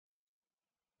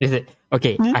Is it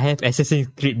okay? Yeah. I have Assassin's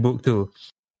Creed book too,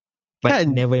 but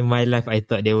Kan? never in my life I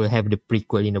thought they will have the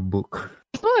prequel in a book.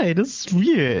 Why? That's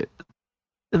weird.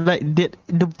 Like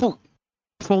the book,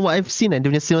 from what I've seen and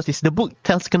the synopsis, the book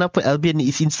tells kenapa Albion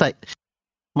is inside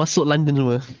masuk London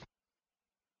semua.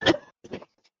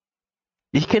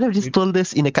 You could have just told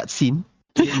us in a cutscene.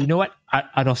 You know what?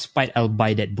 Out of spite, I'll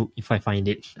buy that book if I find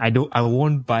it. I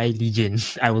won't buy Legion.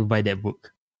 I will buy that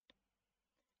book.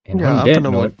 And Yeah, on apa that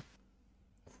nama? note,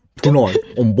 tonight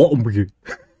on Bottom View.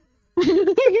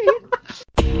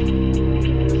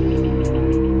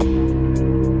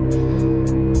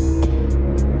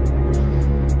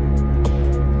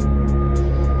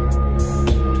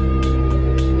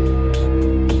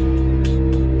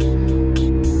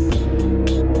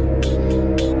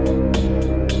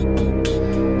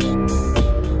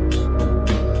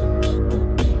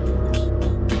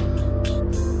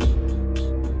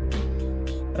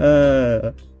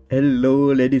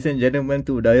 Hello, ladies and gentlemen,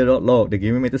 to Dial.log, the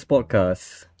Gaming Matters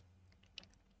podcast.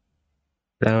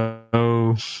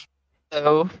 So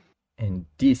So, And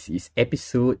this is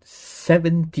episode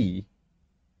 70.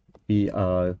 We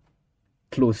are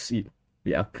close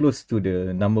to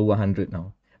the number 100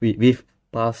 now. We've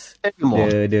passed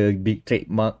more. the big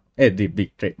trademark, the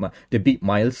big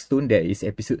milestone that is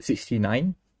episode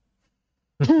 69.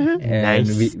 And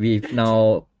Nice. we've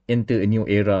now entered a new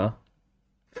era.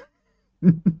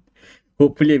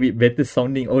 Hopefully with better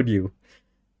sounding audio.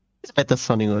 It's better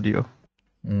sounding audio.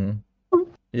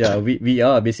 Yeah, we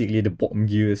are basically the bottom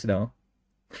gears now.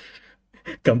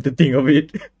 Come to think of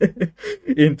it.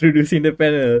 Introducing the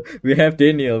panel, we have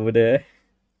Danial over there.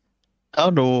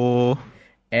 Hello.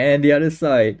 And the other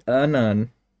side,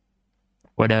 Anan.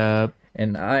 What up?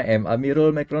 And I am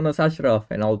Amirul Macronos Ashraf,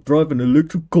 and I'll drive an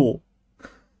electric car.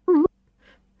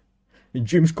 And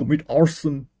James commit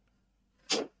arson.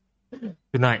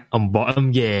 Tonight on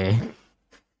bottom, yeah.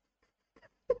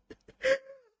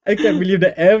 I can't believe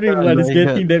that everyone is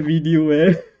getting that video,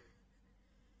 man.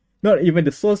 Not even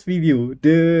the source video,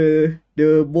 the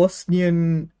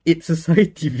Bosnian Aid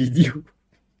Society video.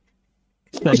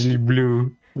 Suddenly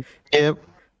blue. Yep.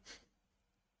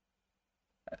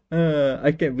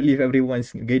 I can't believe everyone's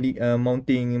getting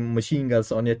mounting machine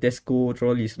guns on their Tesco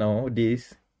trolleys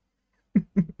nowadays.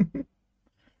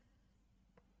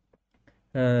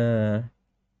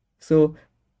 So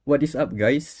what is up,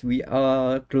 guys? We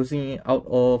are closing out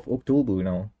of October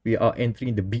now. We are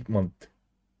entering the big month,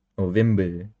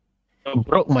 November.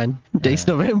 Broke man. There is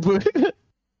November.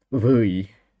 Very.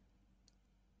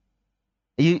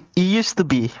 It used to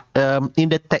be in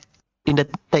the tech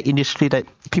industry that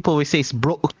people always say it's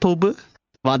broke October,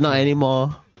 but not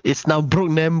anymore. It's now broke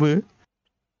November,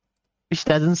 which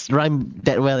doesn't rhyme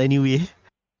that well anyway.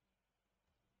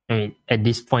 I mean, at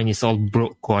this point, it's all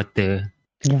broke quarter.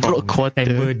 Broke quarter.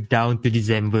 September down to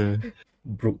December.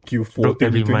 Broke Q4 Broke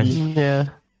every 2020. month. Yeah.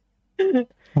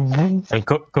 And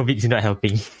COVID is not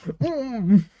helping.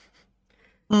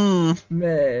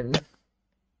 Man.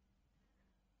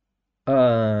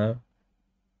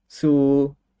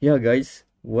 So yeah, guys,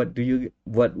 what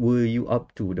were you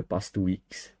up to the past 2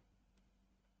 weeks?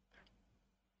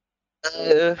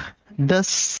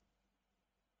 Does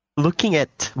looking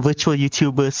at virtual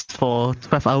YouTubers for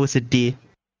 12 hours a day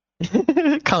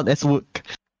count as work?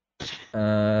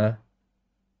 I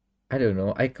don't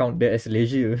know. I count that as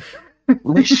leisure.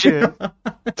 Sure.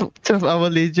 12-hour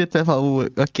leisure, 12-hour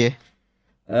work. Okay.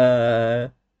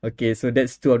 Okay, so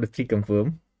that's 2 out of 3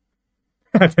 confirmed.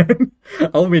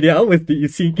 How many hours did you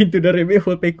sink into the rabbit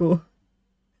hole, Peko?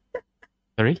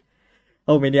 Sorry?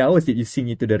 How many hours did you sink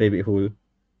into the rabbit hole?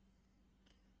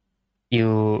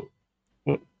 You...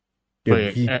 The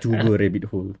Wait, VTuber rabbit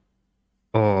hole.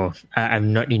 Oh,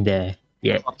 I'm not in there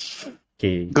yet.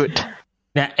 Okay. Good.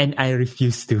 And I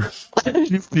refuse to.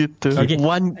 Okay.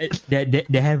 One.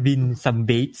 There have been some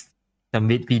bait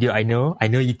video. I know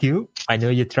YouTube. I know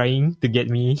you're trying to get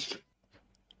me,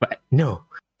 but no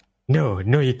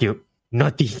YouTube,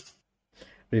 naughty.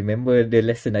 Remember the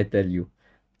lesson I tell you.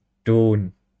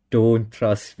 Don't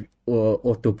trust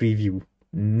auto preview.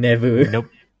 Never. Nope.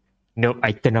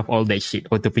 I turn off all that shit.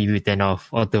 Auto preview turn off.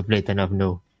 Auto play turn off.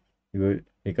 No. Good.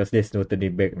 Because there's no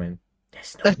turning back, man.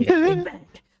 There's no turning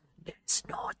back. There's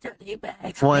no turning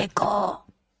back. What? Echo.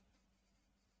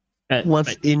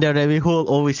 Once in the rabbit hole,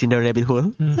 always in the rabbit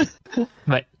hole.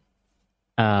 But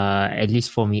at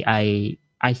least for me, I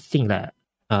think that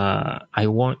I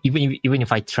won't, even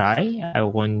if I try, I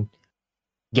won't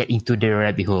get into the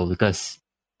rabbit hole because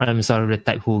I'm sort of the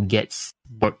type who gets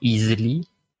bored easily.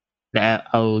 Like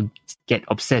I'll get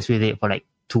obsessed with it for like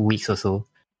 2 weeks or so,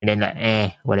 and then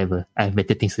like whatever. I have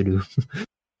better things to do.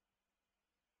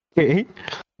 Okay.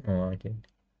 Oh, okay.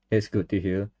 That's good to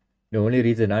hear. The only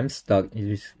reason I'm stuck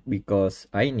is because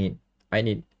I need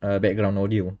background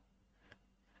audio.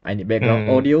 I need background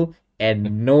audio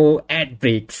and no ad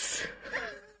breaks.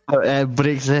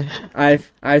 Breaks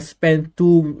I've spent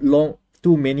too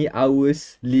many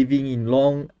hours living in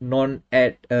long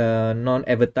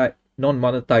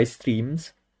non-monetized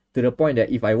streams to the point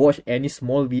that if I watch any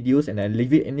small videos and I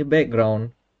leave it in the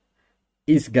background,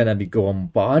 it's gonna be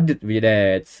bombarded with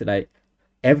ads like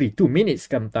every 2 minutes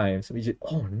sometimes. Which is,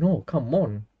 oh no, come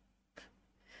on.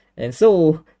 And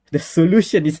so the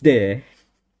solution is there.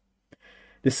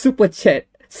 The super chat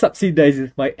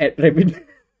subsidizes my ad revenue.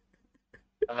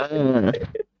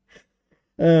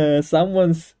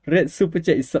 Someone's red super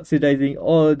chat is subsidizing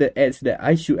all the ads that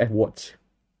I should have watched.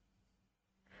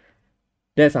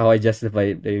 That's how I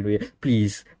justify it.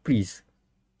 Please,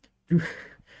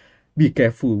 be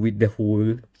careful with the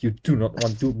hole. You do not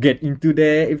want to get into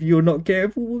there if you're not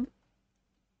careful.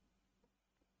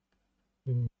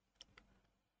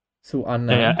 So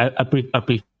Anan, I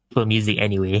prefer music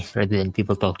anyway rather than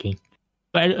people talking.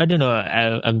 But I don't know.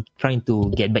 I'm trying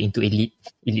to get back into Elite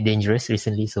Dangerous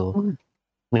recently. So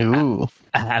Ooh.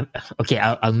 okay,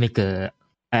 I'll make a.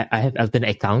 I have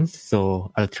alternate accounts,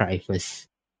 so I'll try first.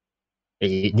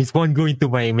 This won't go into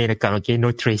my main account. Okay,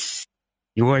 no trace.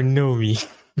 You won't know me.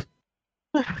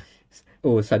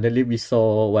 oh, suddenly we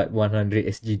saw 100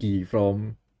 SGD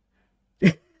from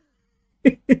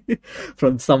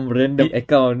from some random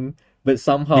account, but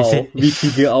somehow we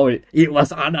figure out it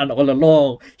was Anan all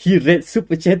along. He read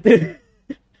super chatted.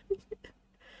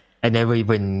 I never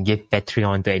even gave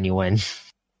Patreon to anyone.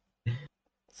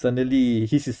 Suddenly,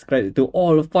 he subscribed to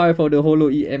all 5 of the Holo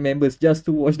EM members just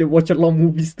to watch the watch-along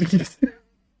movie streams.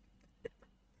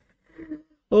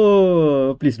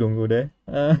 Oh, please don't go there.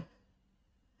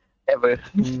 Ever.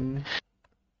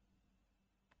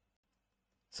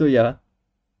 So yeah,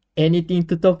 anything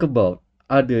to talk about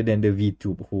other than the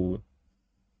VTube hole?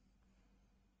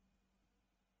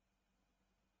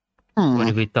 What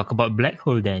if we talk about black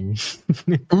hole then?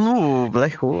 Ooh,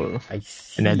 black hole. I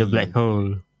see. Another black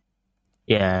hole.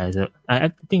 Yeah, so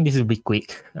I think this will be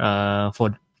quick.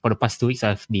 For the past 2 weeks,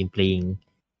 I've been playing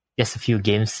just a few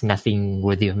games, nothing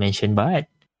worthy of mention. But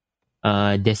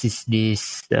this is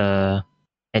an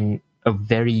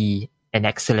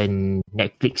excellent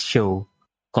Netflix show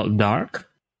called Dark.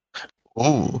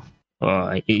 Ooh.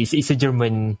 It's a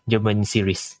German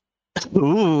series.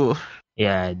 Ooh.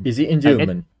 Yeah. Is it in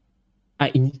German?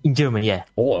 In German, yeah.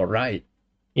 Oh, alright.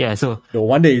 Yeah, so no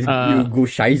wonder you go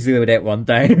Scheiße that one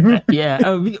time. yeah,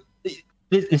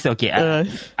 it's okay.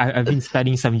 I've been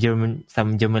studying some German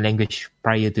language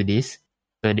prior to this,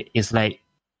 so it's like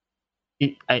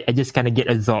I just kind of get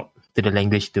absorbed to the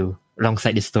language too,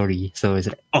 alongside the story. So it's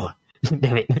like, oh,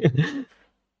 damn it.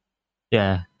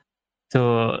 Yeah.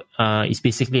 So it's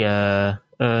basically a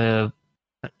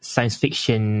science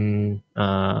fiction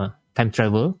time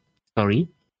travel story.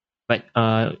 But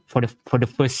for the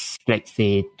first, let's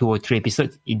say, 2 or 3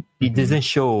 episodes, it doesn't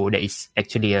show that it's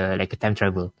actually like a time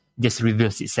travel. It just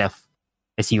reveals itself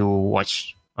as you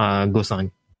watch goes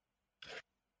on.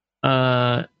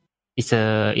 So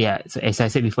as I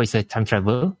said before, it's a time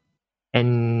travel,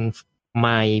 and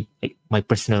my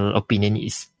personal opinion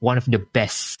is one of the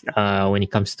best when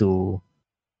it comes to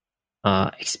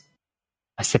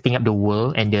setting up the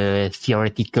world and the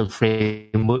theoretical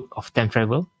framework of time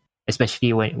travel.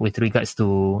 Especially with regards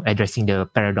to addressing the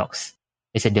paradox.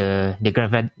 They said the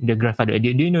grandfather. Do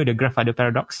you know the grandfather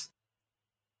paradox?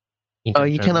 You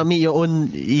cannot meet your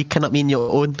own. You cannot meet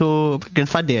your own to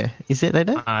grandfather. Is it like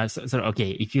that? So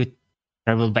okay. If you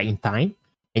travel back in time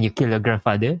and you kill your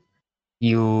grandfather,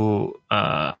 you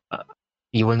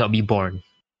will not be born.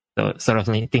 So sort of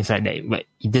things like that. But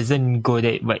it doesn't go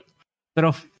that. But sort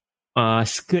of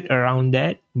skirt around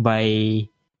that by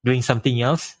doing something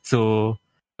else. So.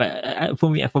 But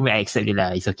for me, I accept it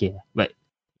lah. It's okay. But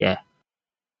yeah,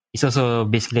 it's also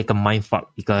basically like a mindfuck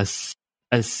because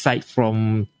aside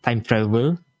from time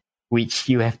travel, which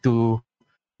you have to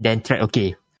then try.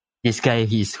 Okay, this guy,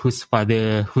 whose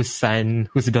father, whose son,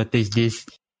 whose daughter is this,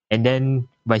 and then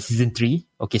by season 3,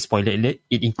 okay, spoiler alert,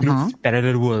 it includes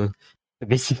parallel world. So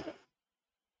basically,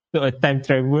 so a time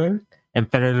travel and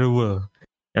parallel world.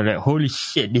 I'm like, holy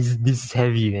shit, this is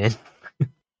heavy, man.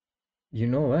 You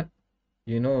know what?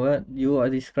 You know what you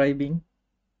are describing?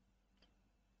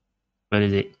 What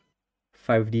is it?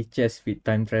 5D chess with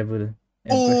time travel.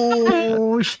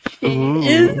 Oh, shit.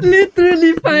 It's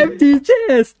literally 5D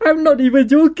chess. I'm not even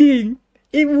joking.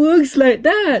 It works like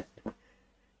that.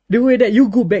 The way that you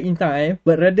go back in time,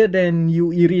 but rather than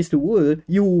you erase the world,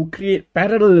 you create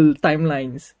parallel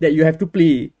timelines that you have to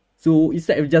play So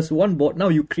instead of just one bot, now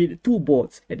you create 2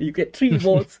 bots and you get 3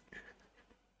 bots.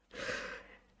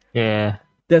 Yeah.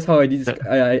 That's how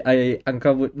I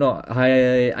uncovered. No,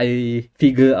 I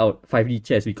figure out 5D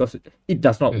chess because it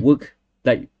does not work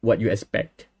like what you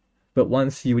expect. But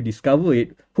once you discover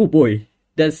it, oh boy,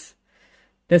 that's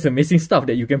amazing stuff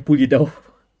that you can pull it off.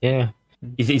 Yeah.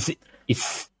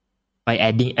 It's by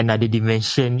adding another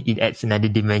dimension, it adds another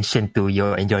dimension to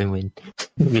your enjoyment.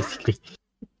 Basically.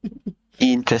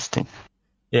 Interesting.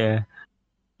 Yeah.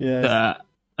 Yes.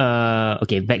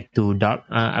 Okay, back to Dark.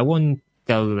 I won't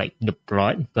tell like the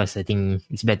plot because I think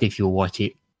it's better if you watch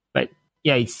it. But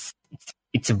yeah, it's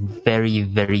a very,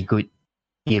 very good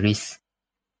series.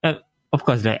 Of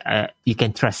course, like you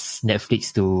can trust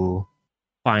Netflix to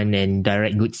find and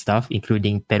direct good stuff,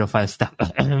 including pedophile stuff.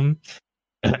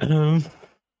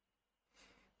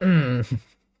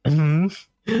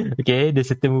 Okay, the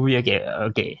certain movie.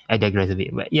 Okay, I digress a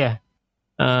bit, but yeah,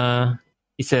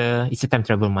 it's a time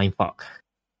travel mindfuck.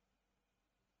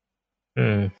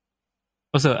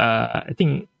 Also, I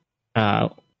think,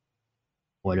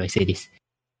 what do I say this?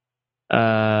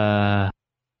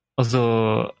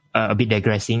 Also, a bit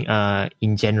digressing.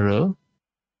 In general,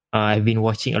 I've been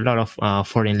watching a lot of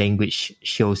foreign language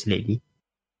shows lately.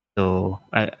 So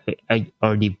I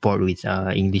already bored with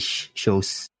English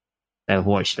shows. I've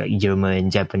watched like German,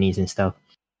 Japanese, and stuff.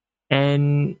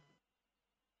 And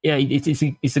yeah,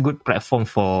 it's a good platform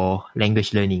for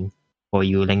language learning for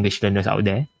you language learners out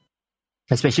there,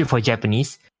 especially for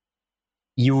Japanese.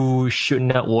 You should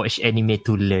not watch anime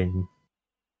to learn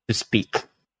to speak,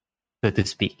 so to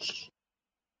speak.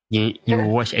 You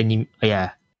watch anime,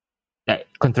 yeah. Like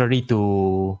contrary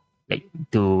to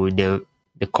the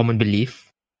common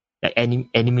belief, like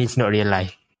anime is not real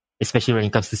life, especially when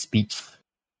it comes to speech.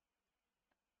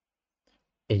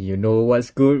 And you know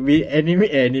what's good with anime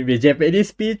Japanese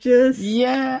speeches?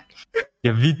 Yeah,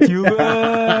 the VTuber.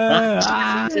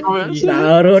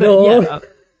 Naruto. So,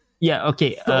 yeah.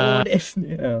 Okay. So that's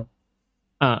yeah.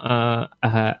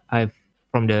 I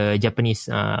from the Japanese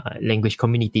language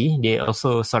community, they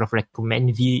also sort of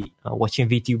recommend watching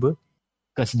VTuber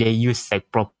because they use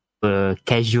like proper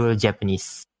casual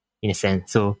Japanese in a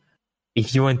sense. So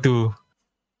if you want to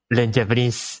learn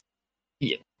Japanese,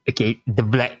 yeah, okay, the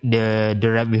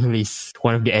rabbit hole is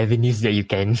one of the avenues that you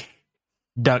can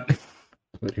duck.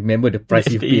 Remember the price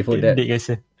you pay for that.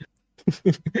 Yes.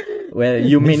 Well,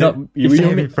 you may not. It's a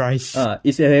heavy price.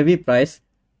 It's a heavy price,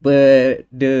 but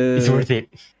it's worth it.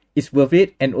 It's worth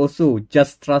it, and also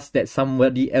just trust that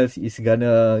somebody else is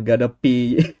gonna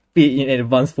pay in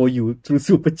advance for you through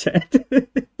super chat.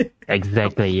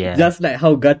 Exactly. Yeah. Just like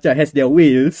how Gacha has their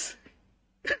whales,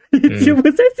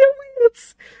 YouTubers has their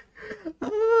whales.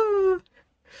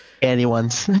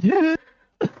 Anyone's.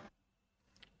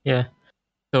 Yeah.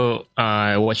 So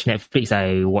I watch Netflix.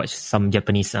 I watch some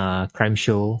Japanese crime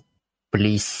show,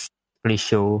 police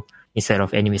show instead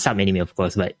of anime, some anime of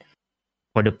course. But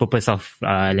for the purpose of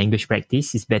language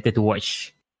practice, it's better to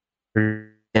watch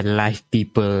real life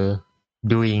people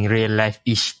doing real life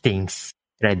ish things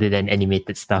rather than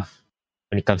animated stuff.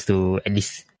 When it comes to at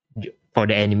least for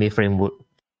the anime framework,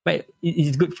 but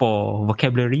it's good for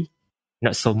vocabulary,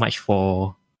 not so much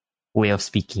for way of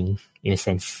speaking in a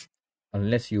sense.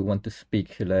 Unless you want to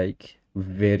speak like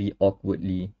very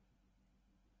awkwardly.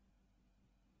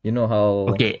 You know how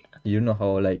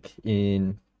like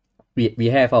in we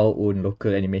have our own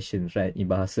local animations, right? In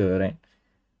bahasa, right?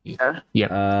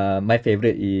 Yeah. My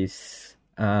favorite is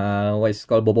what is it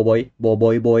called? Bobo Boy.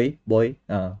 Boy. Boy.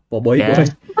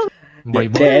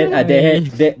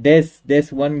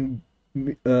 There's one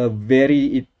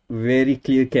very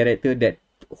clear character that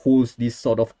holds this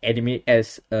sort of anime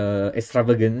as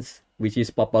extravagance, which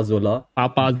is Papa Zola.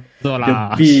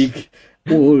 The big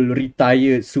old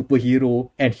retired superhero,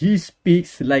 and he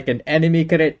speaks like an anime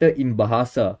character in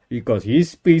Bahasa because he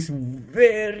speaks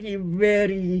very,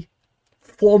 very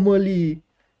formally,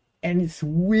 and it's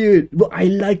weird, but I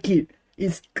like it.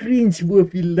 It's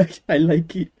cringe-worthy, like I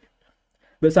like it.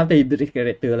 But sometimes he breaks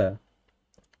character lah,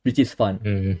 which is fun.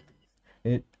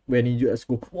 When he just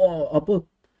go, wah, apa?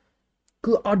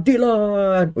 Ke adil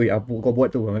lah. Oi, apa kau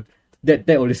buat tu? That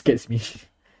always gets me.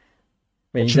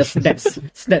 When he just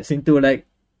snaps into like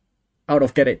out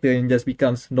of character and just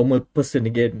becomes normal person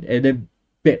again, and then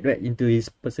back right into his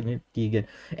personality again.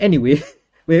 Anyway,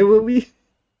 where were we?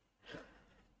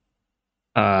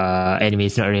 Anime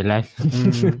is not real life.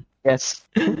 Yes.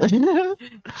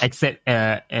 Except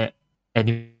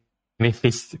anime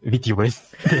face VTubers.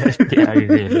 They are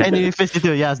real life. Anime face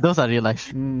VTubers, yes, those are real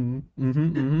life.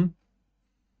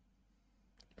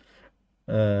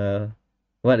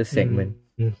 What a segment.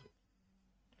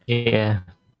 Yeah.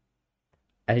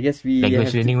 I guess we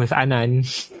Language have learning with Anan.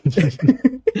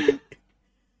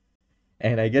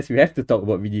 and I guess we have to talk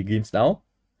about video games now.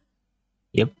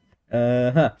 Yep.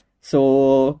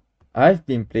 So I've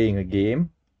been playing a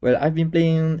game. Well, I've been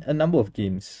playing a number of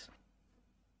games,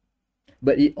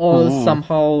 but it all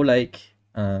somehow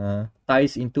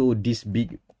ties into this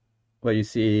big,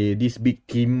 this big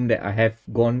theme that I have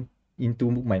gone into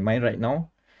my mind right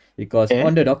now. Because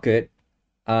on the docket,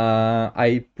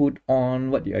 I put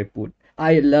on, what did I put?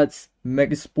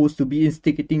 Meck is supposed to be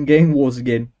instigating gang wars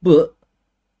again, but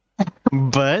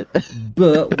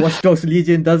Watch Dogs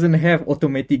Legion doesn't have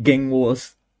automatic gang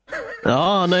wars.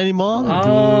 Oh, not anymore.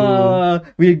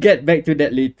 We'll get back to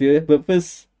that later. But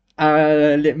first,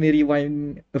 let me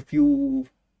rewind a few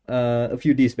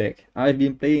days back. I've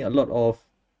been playing a lot of.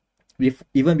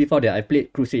 Even before that, I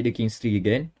played Crusader Kings 3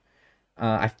 again.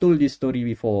 I've told this story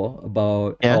before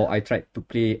about how I tried to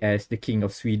play as the King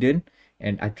of Sweden,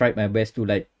 and I tried my best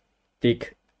to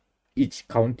take each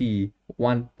county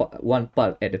one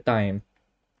part at a time.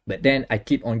 But then I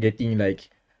keep on getting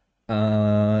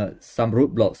some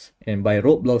roadblocks, and by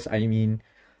roadblocks I mean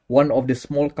one of the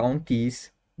small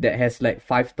counties that has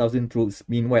 5,000 troops.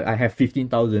 Meanwhile, I have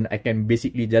 15,000. I can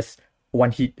basically just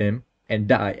one hit them and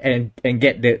die and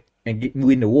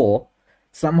win the war.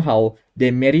 Somehow they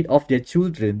married off their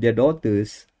children, their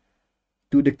daughters,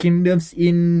 to the kingdoms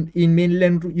in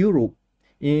mainland Europe,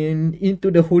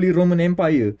 into the Holy Roman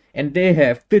Empire, and they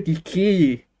have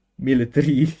 30k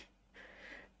military.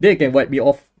 They can wipe me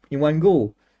off in one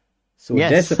go. So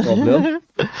that's a problem.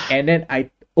 And then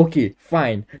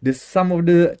fine. Some of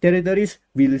the territories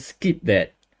will skip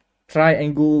that. Try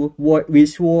and go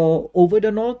wage war over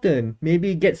the northern.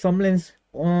 Maybe get some lands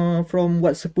from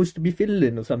what's supposed to be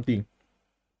Finland or something.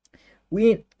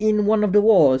 In one of the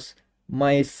wars,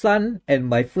 my son and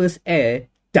my first heir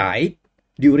died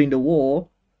during the war,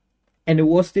 and the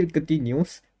war still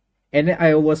continues. And then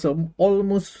I was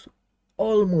almost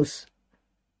getting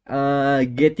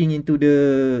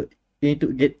to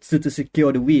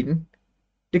secure the win.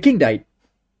 The king died,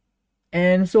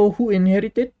 and so who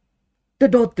inherited? The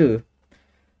daughter.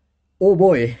 Oh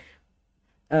boy.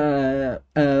 But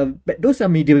those are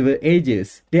medieval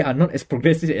ages. They are not as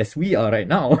progressive as we are right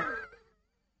now.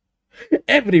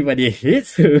 Everybody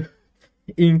hates her,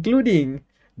 including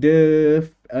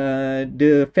the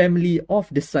family of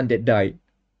the son that died.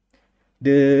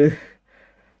 That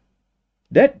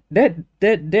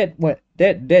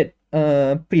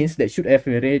prince that should have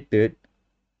inherited,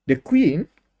 the queen,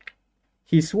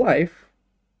 his wife,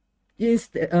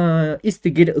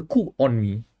 instigated a coup on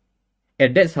me,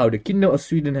 and that's how the kingdom of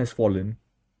Sweden has fallen,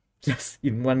 just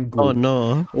in one go. Oh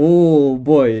no! Oh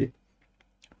boy!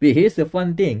 But here's the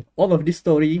fun thing: all of this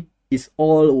story is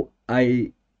all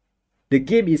I. The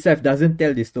game itself doesn't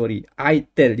tell the story. I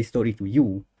tell the story to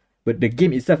you. But the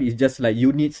game itself is just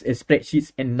units and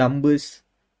spreadsheets and numbers.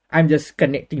 I'm just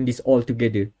connecting this all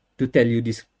together to tell you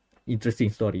this interesting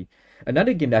story.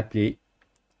 Another game that I played,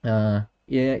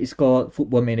 it's called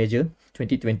Football Manager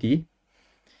 2020.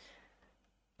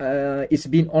 It's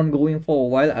been ongoing for a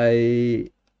while.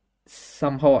 I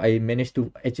managed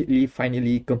to actually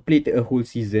finally complete a whole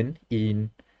season in,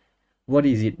 what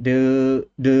is it? The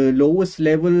lowest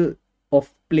level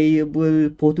of playable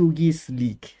Portuguese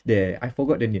league there. I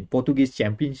forgot the name. Portuguese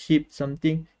Championship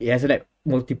something. It has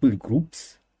multiple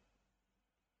groups.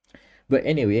 But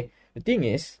anyway, the thing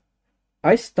is,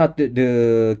 I started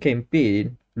the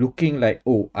campaign looking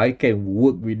I can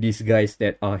work with these guys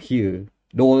that are here.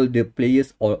 All the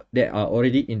players that are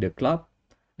already in the club,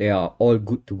 they are all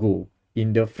good to go.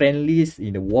 In the friendlies,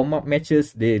 in the warm-up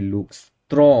matches, they look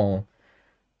strong.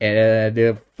 And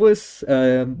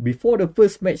before the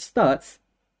first match starts,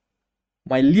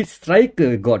 my lead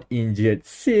striker got injured.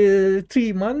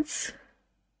 3 months,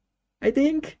 I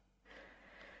think.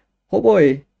 Oh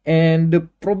boy. And the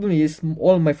problem is,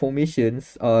 all my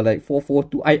formations are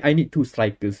 4-4-2. I need 2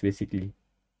 strikers basically,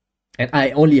 and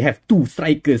I only have 2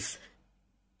 strikers.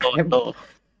 Oh no!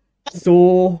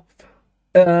 So,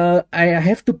 I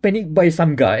have to panic buy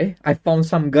some guy. I found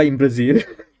some guy in Brazil.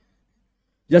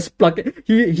 Just plug it.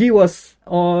 He was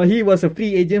a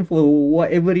free agent for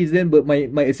whatever reason, but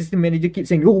my assistant manager keeps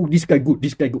saying, "Oh, this guy good.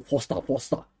 4-star.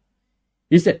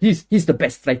 He said he's the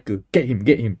best striker. Get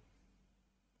him."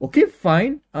 Okay,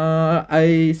 fine.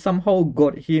 I somehow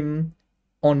got him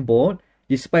on board,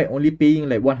 despite only paying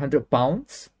 £100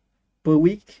 per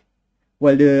week,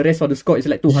 while the rest of the squad is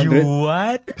 200. You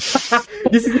what?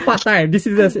 This is part time. This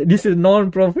is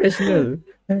non-professional.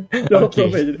 Okay,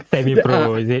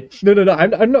 semi-pro, is it? No.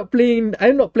 I'm not playing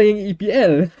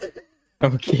EPL.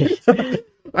 Okay.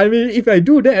 I mean, if I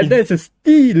do that, that's a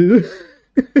steal.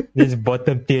 This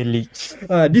bottom tier league.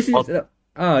 This is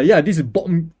this is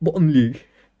bottom league.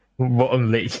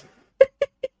 Bottom league.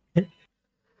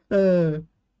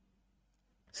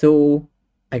 So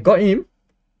I got him.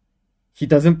 He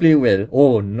doesn't play well.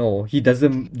 Oh no, he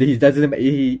doesn't.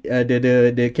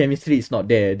 The chemistry is not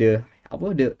there.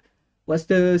 What's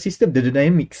the system? The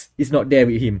dynamics is not there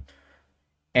with him.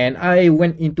 And I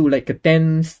went into like a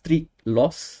 10 streak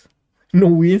loss. No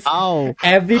wins. Ow.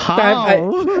 Every time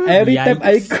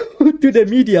I go to the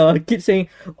media, I keep saying,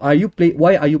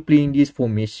 why are you playing this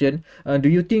formation? Do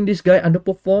you think this guy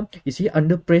underperformed? Is he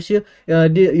under pressure?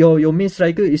 Your main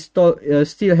striker is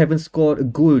still haven't scored a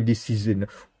goal this season.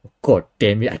 God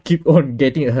damn it, I keep on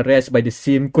getting harassed by the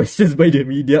same questions by the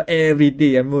media every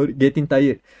day. I'm getting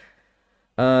tired.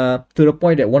 To the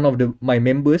point that one of the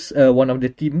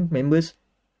team members,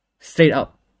 straight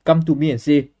up come to me and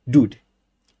say, dude,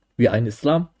 we are in the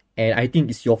slump and I think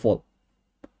it's your fault.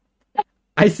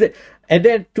 I said, and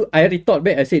then I rethought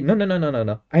back. I said, no.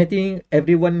 I think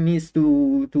everyone needs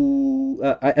to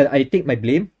I take my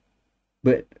blame,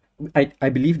 but I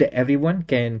believe that everyone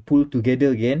can pull together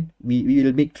again. We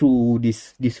will make through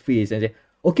this phase. And say,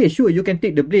 okay, sure, you can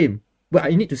take the blame, but I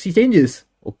need to see changes.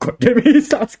 Oh god damn it,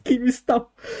 he's asking me stuff.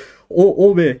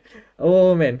 Oh man.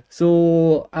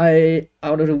 So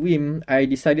out of the whim, I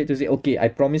decided to say, okay, I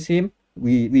promise him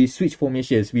we switch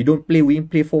formations. We don't play wing,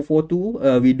 play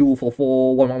 4-4-2. We do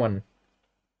 4-4-1-1-1.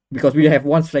 Because we have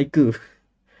one striker.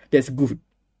 That's good.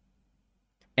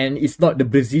 And it's not the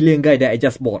Brazilian guy that I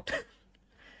just bought.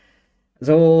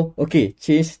 So, okay,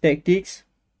 change tactics.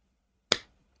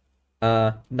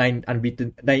 9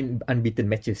 unbeaten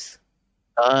matches.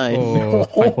 Oh,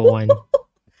 5-1.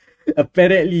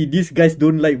 Apparently, these guys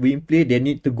don't like wing play. They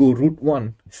need to go route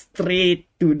 1. Straight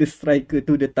to the striker,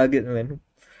 to the target, man.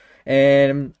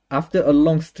 And after a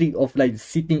long streak of like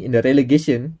sitting in the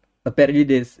relegation,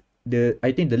 apparently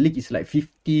I think the league is like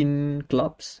 15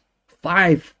 clubs.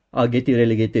 5 are getting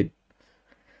relegated.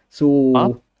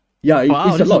 So, yeah,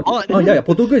 it's a lot.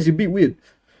 Portugal is a bit weird.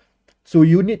 So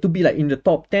you need to be like in the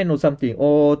top 10 or something,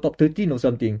 or top 13 or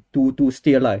something to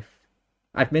stay alive.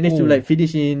 I've managed to like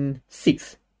finish in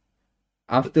 6th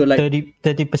after like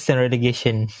 30%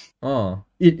 relegation.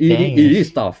 It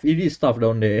is tough. It is tough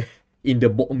down there in the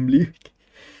bottom league.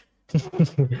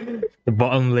 The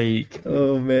bottom league.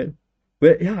 Oh man.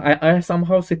 But yeah, I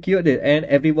somehow secured it and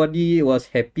everybody was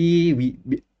happy.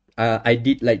 I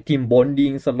did like team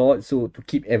bondings a lot, so to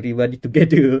keep everybody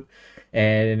together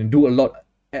and do a lot.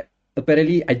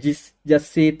 Apparently, I just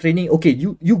say training. Okay,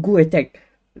 you go attack.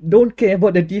 Don't care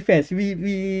about the defense.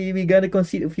 We gonna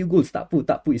concede a few goals. Tak pu.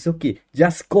 It's okay.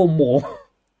 Just score more.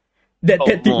 That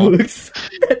tactic works.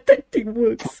 That tactic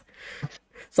works.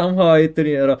 Somehow I turn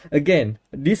it around. Again,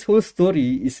 this whole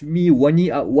story is me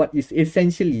warning out what is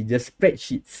essentially just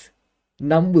spreadsheets,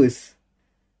 numbers,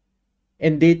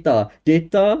 and data.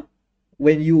 Data,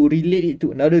 when you relate it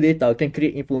to another data, can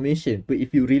create information. But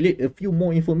if you relate a few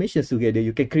more information together,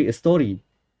 you can create a story,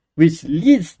 which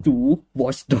leads to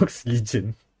Watch Dogs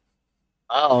Legion.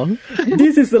 Wow.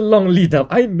 This is a long lead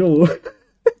up, I know.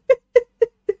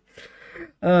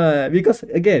 Because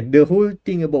again, the whole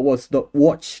thing about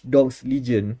Watch Dogs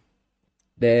Legion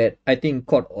that I think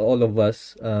caught all of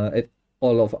us,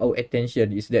 all of our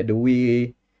attention is that the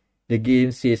way the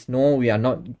game says, no, we are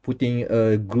not putting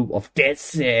a group of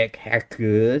DedSec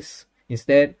hackers.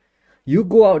 Instead, you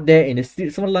go out there in the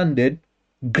streets of London,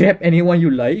 grab anyone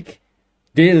you like,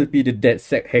 they'll be the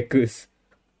DedSec hackers.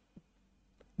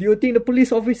 Do you think the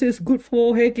police officer is good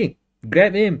for hacking?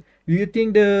 Grab him. Do you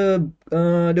think the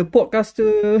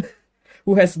podcaster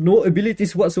who has no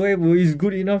abilities whatsoever is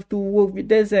good enough to work with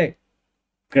DedSec?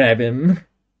 Grab him.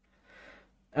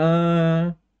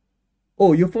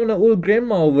 You found an old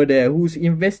grandma over there who's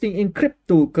investing in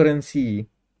cryptocurrency.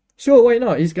 Sure, why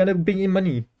not? It's gonna bring in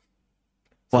money.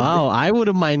 Wow, I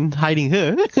wouldn't mind hiding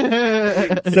her.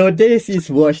 So this is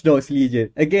Watch Dogs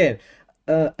Legion. Again,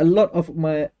 a lot of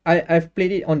I've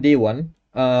played it on day 1.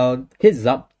 Heads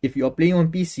up, if you're playing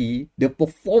on PC, the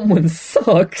performance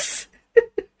sucks.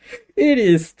 It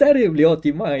is terribly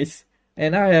optimized.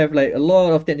 And I have like a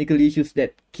lot of technical issues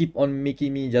that keep on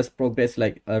making me just progress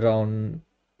like around...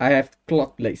 I have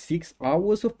clocked like 6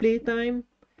 hours of playtime,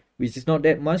 which is not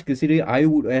that much considering I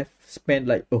would have spent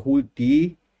like a whole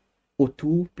day or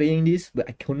 2 playing this, but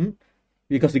I couldn't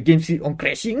because the game keeps on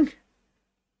crashing.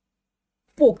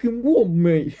 Fucking warm,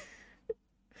 mate.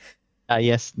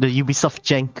 Yes, the Ubisoft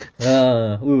jank.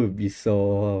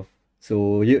 Ubisoft.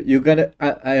 So you're gonna...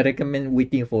 I recommend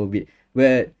waiting for a bit.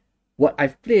 But what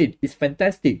I've played is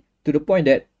fantastic to the point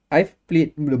that I've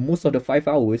played the most of the 5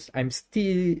 hours. I'm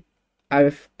still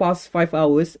I've passed 5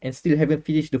 hours and still haven't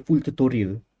finished the full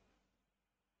tutorial.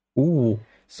 Ooh,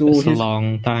 So that's a here's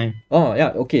long time. Oh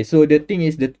yeah, okay. So the thing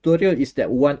is, the tutorial is that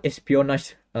one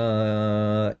espionage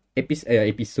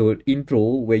episode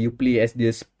intro where you play as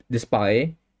the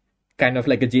spy, kind of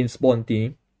like a James Bond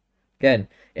thing,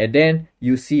 can. And then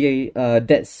you see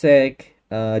DedSec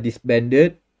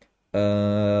disbanded.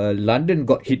 London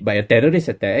got hit by a terrorist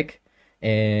attack,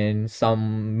 and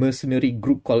some mercenary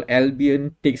group called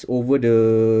Albion takes over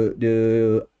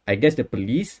the I guess the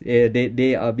police.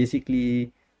 They are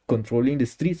basically controlling the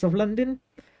streets of London.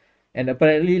 And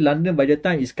apparently, London by the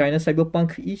time is kind of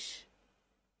cyberpunk-ish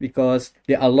because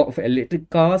there are a lot of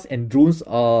electric cars and drones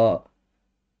are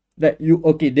like you.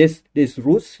 Okay, there's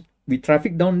roads with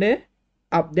traffic down there.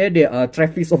 Up there are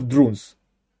traffics of drones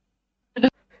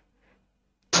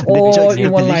all in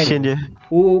one line. Yeah.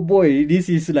 Oh boy, this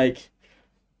is like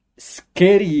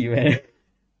scary, man.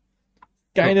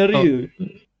 Kind of real.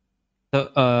 So,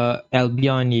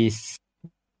 Albion is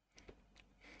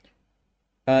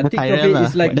Think of it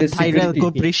is like the Tyrell security.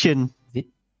 Corporation.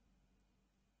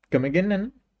 Come again,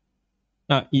 Nan?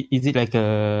 is it like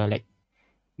a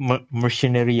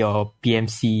mercenary or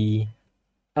PMC?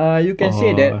 You can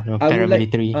say that.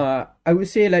 Paramilitary. I would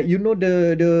say like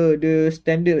the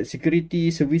standard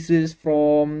security services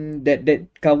from that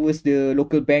covers the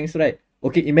local banks, right?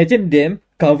 Okay, imagine them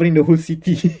covering the whole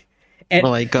city. And,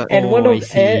 Oh my god. and one I of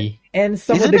see. and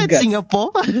some Isn't of the that guys.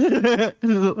 Singapore?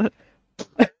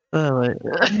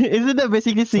 Isn't that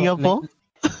basically Singapore?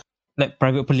 Like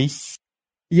private police.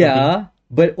 Yeah,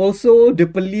 but also the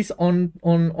police on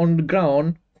the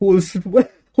ground holds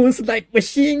like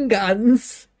machine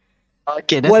guns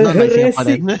Okay, that's while not like Singapore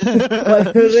then. while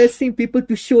harassing people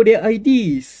to show their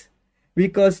IDs.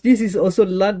 Because this is also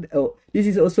London. Oh, this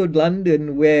is also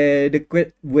London, where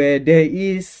there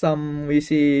is some, we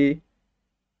say,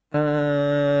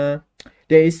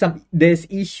 there's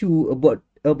issue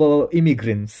about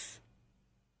immigrants.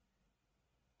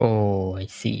 Oh, I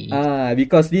see.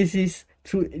 Because this is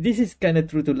true. This is kind of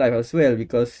true to life as well.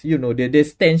 Because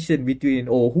there's tension between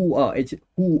who are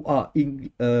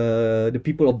in the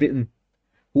people of Britain,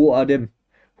 who are them,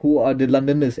 who are the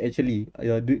Londoners actually.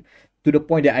 To the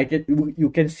point that you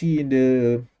can see in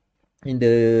the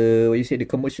what you say, the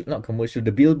commercial, not commercial,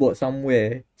 the billboard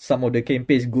somewhere, some of the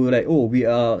campaigns go like, oh, we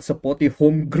are supporting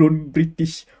homegrown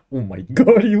British. Oh my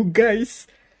god, you guys.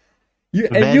 You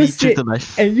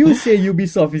say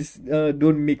Ubisoft is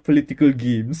don't make political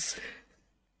games.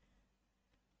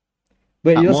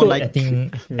 But you also I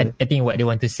think what they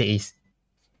want to say is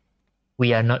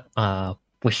we are not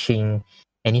pushing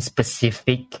any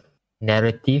specific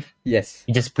narrative. yes.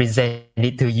 We just present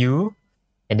it to you,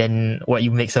 and then what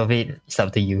you make of it is up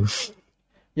to you.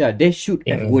 Yeah, they should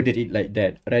have Yeah. worded it like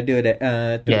that rather than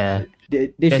Yeah.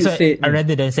 they That's should say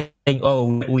rather than saying,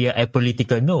 "Oh, we are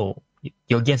apolitical." No,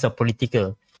 your games are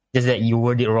political. Just that you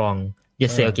word it wrong.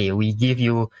 Just say, "Okay, we give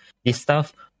you this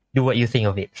stuff. Do what you think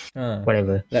of it.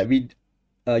 Whatever." like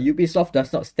Ubisoft does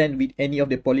not stand with any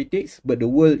of the politics, but the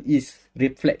world is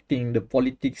reflecting the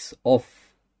politics of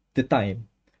the time.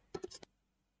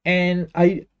 And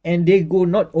they go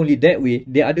not only that way,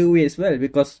 the other way as well,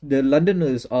 because the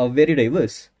Londoners are very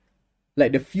diverse.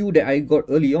 Like the few that I got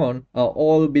early on are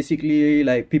all basically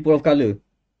like people of color.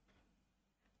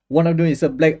 One of them is a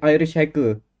black Irish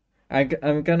hacker.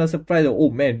 I'm kind of surprised. Oh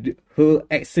man, her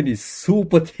accent is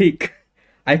super thick.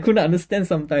 I couldn't understand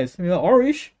sometimes.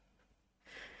 Irish.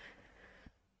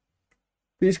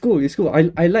 It's cool. It's cool.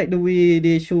 I like the way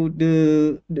they show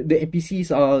the NPCs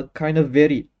are kind of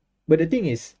varied. But the thing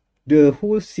is, the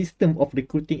whole system of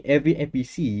recruiting every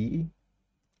NPC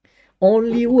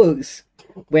only works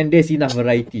when there's enough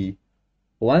variety.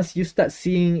 Once you start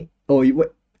seeing,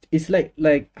 it's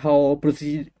like how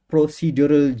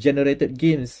procedural generated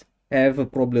games have a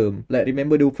problem. Like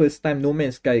remember the first time No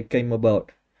Man's Sky came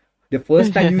about. The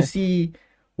first time you see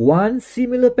one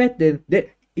similar pattern, that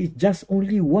is just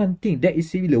only one thing that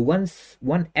is similar, one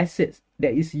asset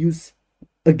that is used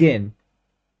again,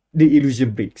 the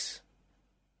illusion breaks.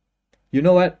 You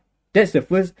know what? That's the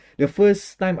first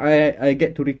time I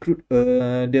get to recruit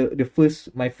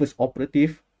my first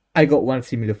operative. I got one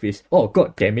similar face. Oh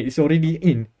god damn it, it's already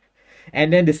in.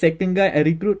 And then the second guy I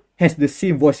recruit has the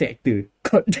same voice actor.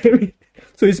 God damn it.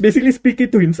 So he's basically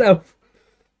speaking to himself.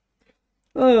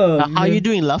 Oh, how are you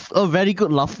doing, Luff? Oh, very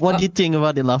good, Luff. What do you think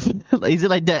about it, Luff? Is it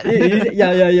like that?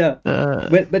 Yeah.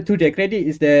 But to their credit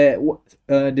is that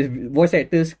the voice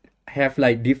actors have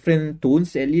like different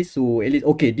tones at least. So at least,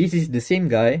 okay, this is the same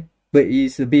guy, but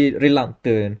he's a bit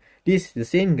reluctant. This is the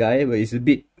same guy, but he's a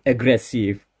bit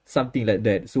aggressive. Something like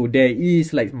that. So there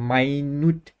is like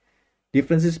minute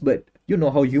differences, but you know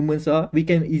how humans are, we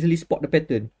can easily spot the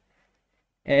pattern.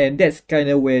 And that's kind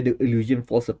of where the illusion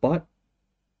falls apart.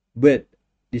 But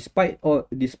despite all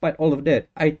of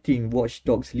that, I think Watch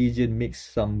Dogs Legion makes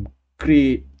some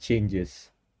great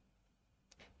changes.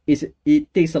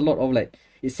 It takes a lot of like,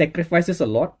 it sacrifices a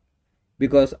lot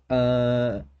because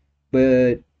but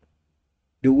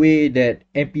the way that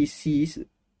NPCs,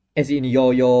 as in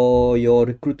your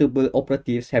recruitable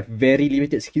operatives, have very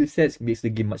limited skill sets makes the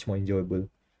game much more enjoyable.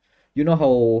 You know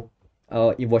how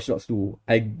in Watch Dogs 2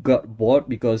 I got bored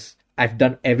because I've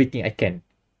done everything I can.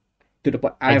 To the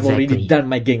point I've already Exactly. done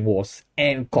my gang wars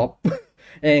and cop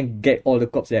and get all the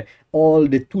cops there. All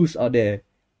the tools are there.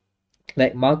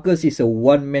 Like Marcus is a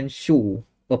one-man show,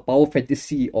 a power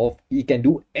fantasy of he can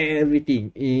do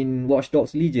everything. In Watch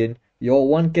Dogs Legion, your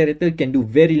one character can do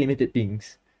very limited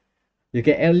things. You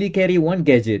can only carry one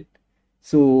gadget.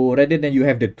 So rather than you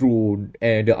have the drone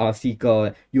and the RC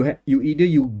car, you either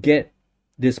you get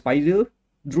the spider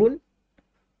drone,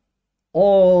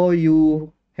 or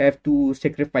you have to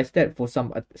sacrifice that for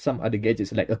some other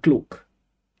gadgets like a cloak,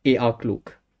 AR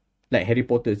cloak, like Harry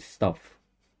Potter stuff,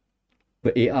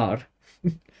 but AR.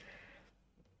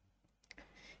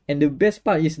 And the best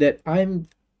part is that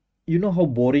you know how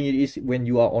boring it is when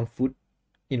you are on foot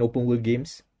in open world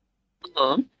games.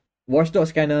 Watch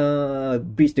Dogs kind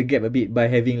of bridge the gap a bit by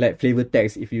having like flavor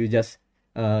text if you just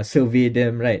survey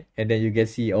them, right? And then you can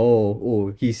see,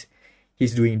 oh, he's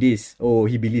doing this. Oh,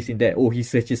 he believes in that. Oh, he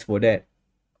searches for that.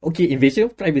 Okay, invasion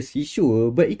of privacy,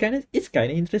 sure, but it's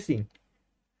kind of interesting.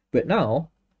 But now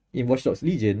in Watch Dogs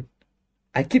Legion,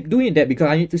 I keep doing that because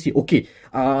I need to see. Okay,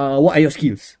 what are your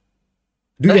skills?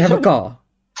 Do you have a car?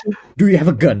 Do you have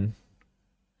a gun?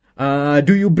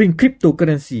 Do you bring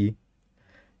cryptocurrency?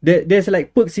 There's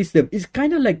like perk system. It's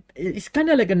kind of like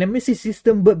a nemesis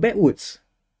system but backwards.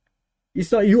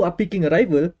 It's not you are picking a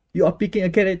rival. You are picking a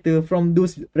character from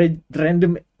those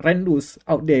random randos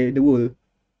out there in the world.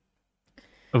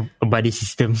 A buddy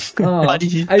system. Buddy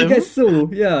system. I guess so.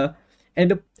 Yeah,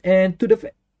 and to the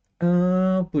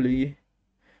apa lagi?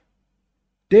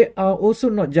 There are also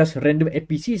not just random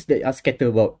NPCs that are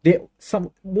scattered about.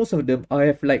 Most of them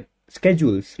have like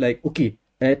schedules. Like, okay,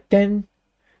 at 10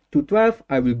 to 12,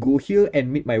 I will go here and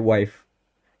meet my wife,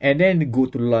 and then go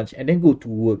to lunch, and then go to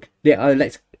work. They are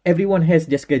like, everyone has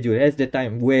their schedule, has their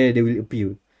time where they will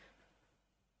appear.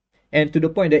 And to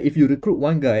the point that if you recruit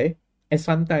one guy, and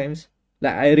sometimes,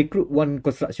 like I recruit one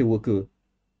construction worker,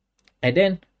 and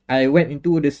then I went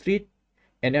into the street,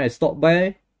 and then I stopped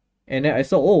by, and then I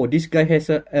saw, oh, this girl has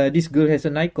a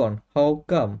Nikon. How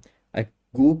come? I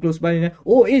go close by, and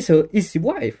oh, it's his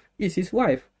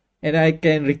wife, and I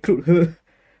can recruit her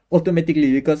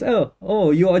automatically because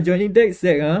oh, you are joining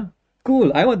DexSec, huh?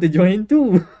 Cool, I want to join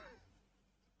too.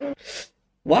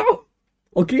 Wow,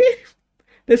 okay,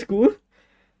 that's cool.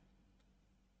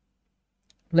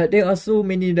 Like there are so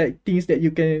many like things that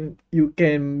you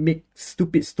can make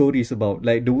stupid stories about.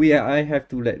 Like the way I have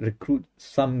to like recruit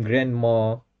some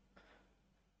grandma,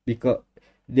 because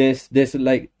there's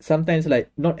like sometimes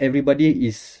like not everybody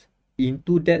is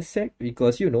into that sect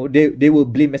because you know they will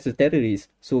blame as a terrorist.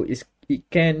 So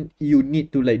you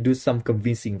need to like do some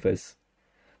convincing first.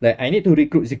 Like I need to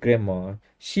recruit the grandma.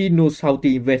 She knows how to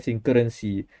invest in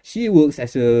currency. She works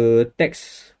as a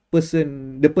tax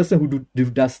person, the person who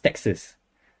does taxes.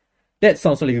 That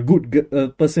sounds like a good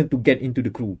person to get into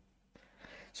the crew.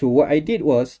 So what I did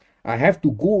was I have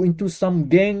to go into some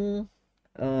gang,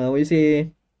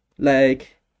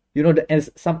 like you know,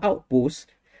 some outpost,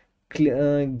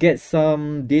 get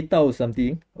some data or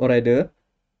something or rather,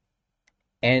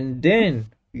 and then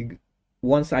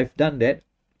once I've done that,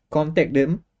 contact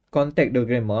the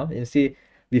grandma and say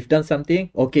we've done something.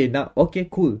 Okay,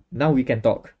 cool. Now we can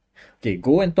talk. Okay,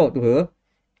 go and talk to her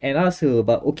and ask her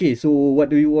about, okay, so what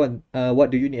do you want?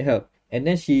 What do you need help? And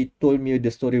then she told me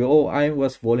the story. Oh, I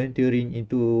was volunteering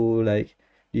into like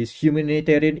this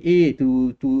humanitarian aid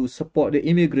to support the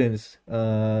immigrants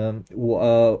who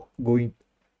are going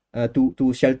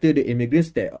to shelter the immigrants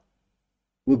that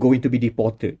were going to be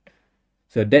deported.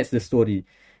 So that's the story.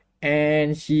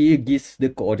 And she gives the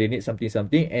coordinate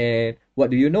something, and what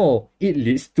do you know? It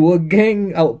leads to a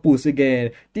gang outpost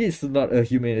again. This is not a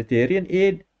humanitarian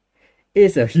aid.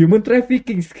 It's a human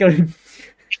trafficking scam.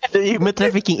 The human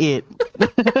trafficking aid.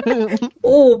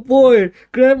 Oh boy,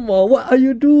 grandma, what are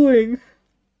you doing?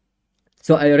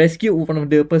 So I rescued one of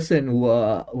the person who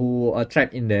are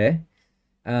trapped in there.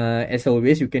 As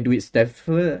always, you can do it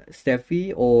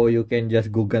stealthy, or you can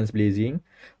just go guns blazing.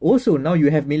 Also, now you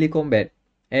have melee combat,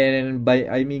 and by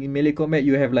I mean melee combat,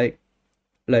 you have like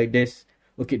there's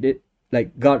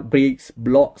like guard breaks,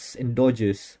 blocks, and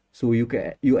dodges. so you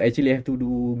actually have to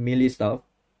do melee stuff.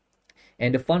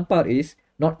 And the fun part is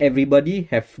not everybody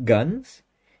have guns,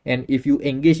 and if you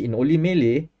engage in only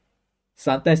melee,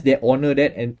 sometimes they honor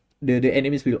that, and the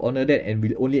enemies will honor that and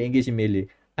will only engage in melee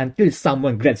until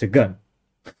someone grabs a gun.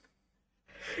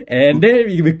 And then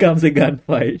it becomes a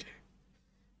gunfight.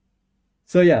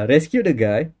 So yeah, rescue the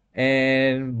guy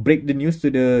and break the news to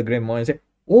the grandma and say,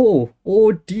 oh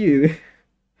dear.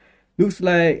 Looks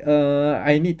like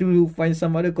I need to find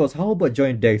some other cause. How about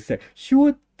join Dex?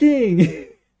 Sure thing.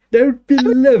 That would be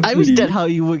lovely. I wish that's how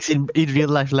it works in real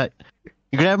life. Like,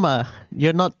 Grandma,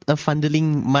 you're not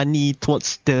funneling money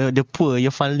towards the poor.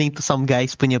 You're funneling to some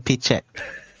guys punya paycheck.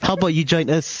 How about you join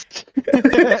us?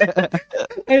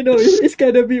 I know it's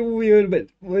kind of a bit weird, but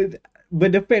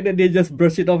the fact that they just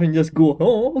brush it off and just go,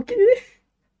 oh, okay,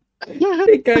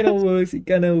 it kind of works.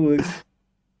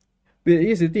 But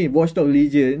here's the thing: Watch Dogs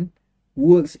Legion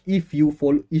works if you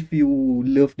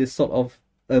love the sort of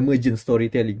emergent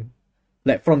storytelling,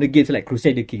 like from the games like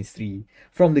Crusader Kings 3,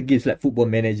 from the games like Football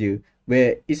Manager,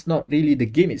 where it's not really the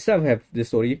game itself have the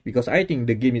story, because I think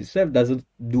the game itself doesn't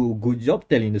do a good job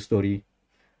telling the story.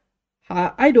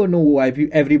 I don't know why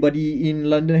everybody in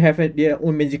London have their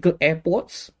own magical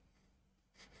airports.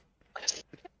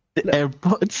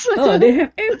 Airports? They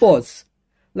have airports.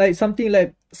 Like something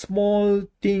like small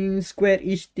thing,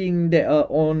 square-ish thing that are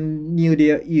on near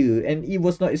their ear. And it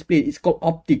was not explained. It's called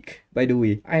optic, by the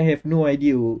way. I have no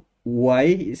idea why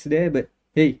it's there, but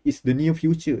hey, it's the near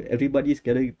future. Everybody's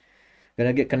gonna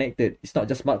get connected. It's not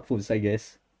just smartphones, I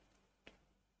guess.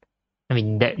 I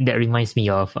mean, that reminds me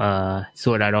of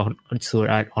Sword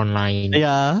Art Online.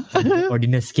 Yeah.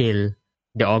 Ordinary Scale,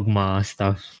 the Ogma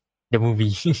stuff, the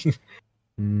movie.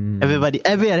 Everybody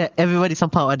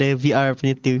somehow ada VR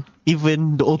punya tu.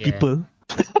 Even the old people.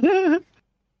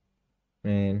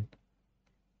 Man.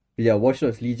 Yeah, Watch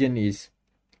Dogs Legion is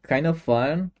kind of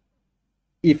fun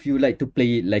if you like to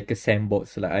play it like a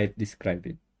sandbox, like I've described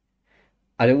it.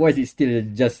 Otherwise, it's still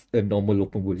just a normal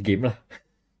open world game lah.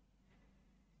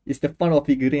 It's the fun of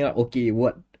figuring out, okay,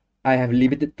 what I have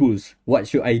limited tools. What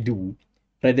should I do?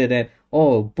 Rather than,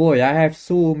 oh boy, I have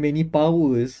so many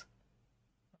powers.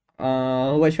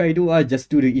 What should I do? I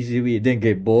just do the easy way, then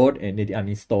get bored and then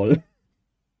uninstall.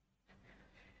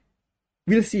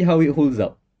 We'll see how it holds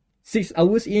up. 6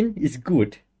 hours in is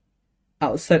good.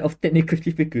 Outside of technical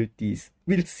difficulties,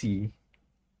 we'll see.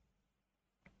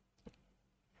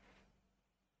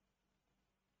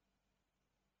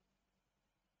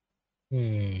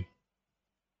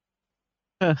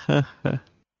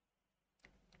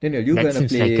 Daniel, you That gonna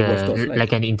seems play like Watch Dogs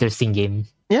like an interesting game.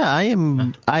 Yeah, I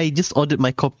am. I just ordered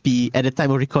my copy at the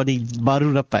time of recording.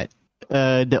 Baru dapat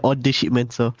the order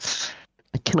shipment, so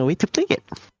I cannot wait to play it.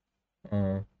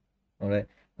 Alright.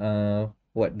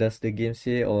 What does the game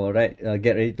say? Alright,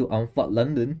 get ready to unfuck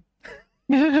London.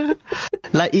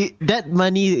 Like that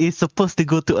money is supposed to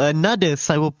go to another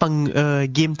Cyberpunk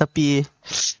game, tapi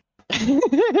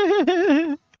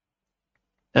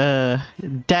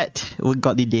that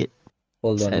got delayed.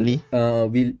 Hold on. Sadly.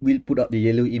 We'll put up the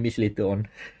yellow image later on.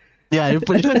 Yeah, you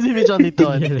put the image on later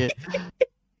on. Yeah.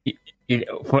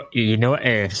 You know,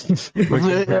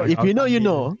 If you know, you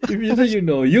know. If you know, you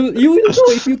know. You will know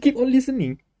if you keep on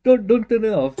listening. Don't turn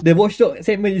it off. The Watchdog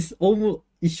segment is almost.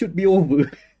 It should be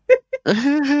over.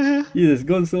 It's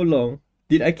gone so long.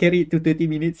 Did I carry it to 30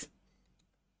 minutes?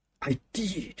 I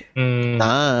did.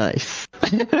 Nice.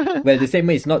 Well, the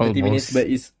segment is not 30 Almost. minutes, but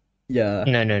it's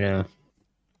No.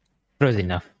 Close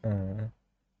enough. But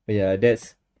yeah,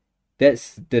 that's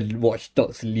the Watch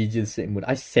Dogs Legion segment.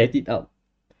 I set it up,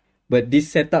 but this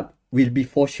setup will be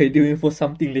foreshadowing for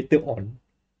something later on.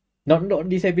 Not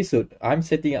this episode. I'm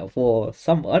setting up for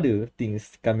some other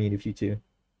things coming in the future.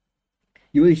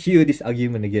 You will hear this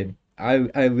argument again. I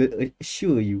will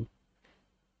assure you.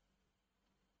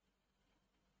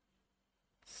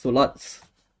 So let's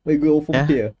go from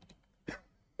here.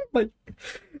 But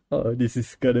this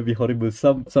is gonna be horrible.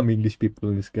 Some English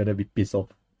people is gonna be pissed off.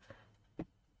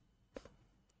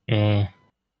 Yeah.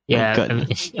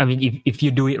 I mean, if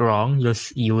you do it wrong,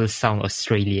 you will sound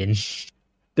Australian.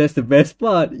 That's the best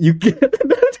part. You get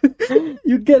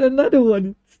another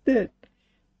one instead.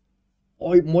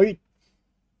 Oi, mate.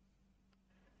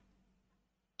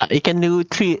 You can do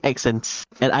 3 accents,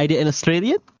 and either an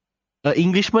Australian, an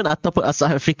Englishman, ataupun a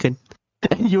South African.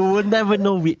 You will never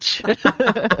know which.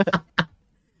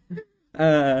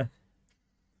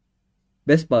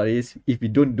 Best part is if you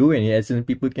don't do any accent,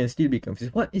 people can still be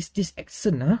confused. What is this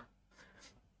accent, huh?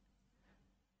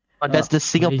 That's the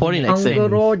Singaporean accent.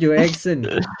 Uncle Roger accent.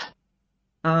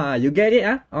 You get it,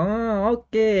 huh?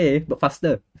 Okay, but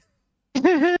faster.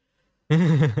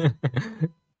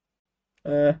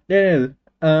 Daniel,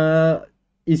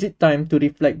 is it time to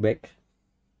reflect back?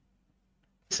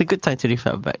 It's a good time to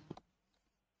reflect back.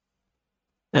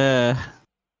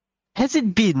 Has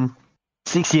it been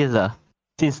 6 years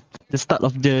since the start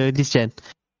of this gen?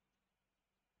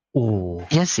 Oh,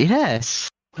 Yes, it has.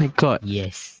 My God.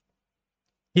 yes.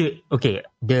 Okay,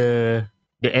 the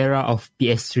era of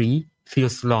PS3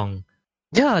 feels long.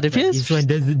 Yeah, the But PS. this one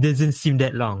doesn't seem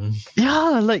that long.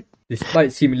 Yeah, like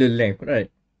Despite similar length, right?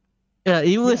 yeah,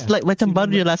 it was Yeah, like macam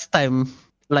baru je last time.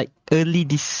 Like early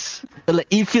this, like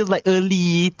it feels like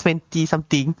early 20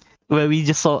 something where we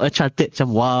just saw Uncharted.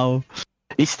 Macam wow,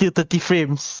 it's still 30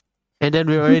 frames, and then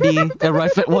we already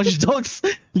arrived at Watch Dogs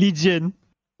Legion.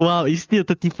 Wow, it's still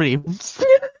 30 frames.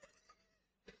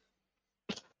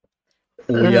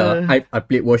 Oh yeah, I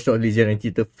played Watch Dogs Legion and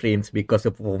 30 frames because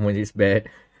the performance is bad.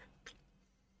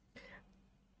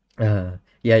 Yeah.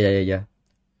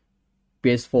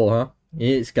 PS4, huh?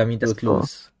 It's coming to a PS4.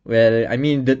 close. Well, I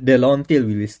mean, the long tail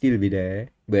will still be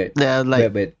there, but Yeah, like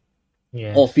but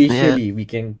yeah. officially we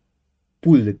can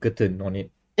pull the curtain on it.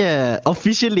 yeah,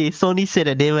 officially Sony said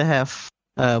that they will have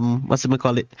what's it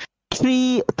call it,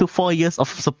 3 to 4 years of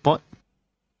support.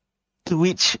 To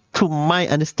which, to my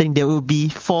understanding, there will be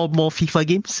 4 more FIFA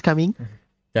games coming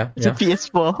Yeah. to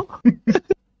PS4.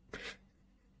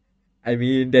 I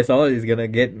mean, that's all it's gonna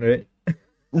get, right?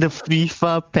 The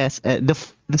FIFA PES,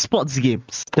 the sports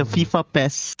games, the FIFA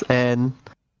PES and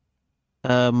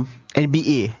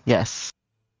NBA, yes.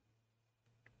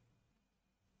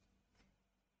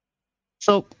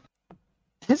 So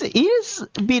it has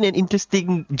been an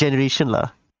interesting generation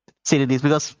lah, say the least,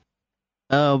 because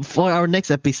for our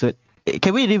next episode,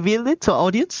 can we reveal it to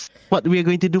our audience what we are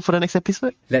going to do for the next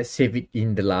episode? Let's save it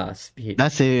in the last bit.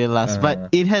 That's the last, but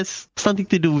it has something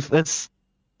to do with us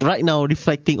right now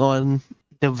reflecting on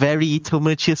the very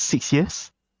tumultuous 6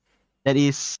 years. That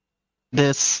is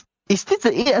this. Is this the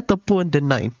 8th ataupun the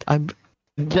 9th?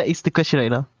 That is the question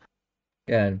right now.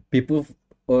 And people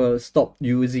stopped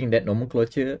using that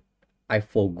nomenclature. I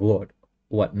forgot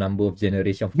what number of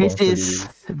generation of This console is it is.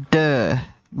 the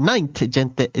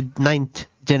 9th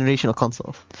generation of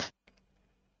console.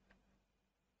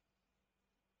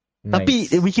 Tapi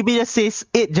Nice. Wikipedia says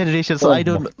 8th generation, so Oh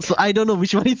I don't know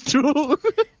which one is true.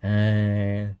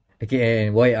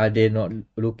 Again, why are they not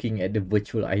looking at the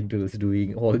virtual idols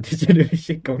doing all the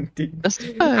generation counting? That's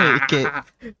right. Okay.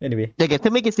 Anyway, Okay,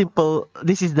 to make it simple,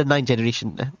 this is the 9th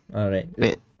generation. alright.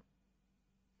 Wait.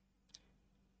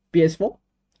 PS4,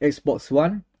 Xbox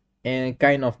One, and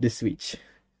kind of the Switch.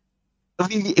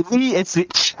 Wii and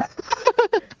Switch.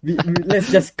 Let's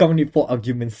just count it for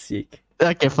argument's sake.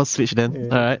 Okay, for Switch then.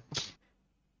 Yeah. Alright.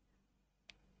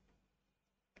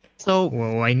 So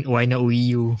Well, why not Wii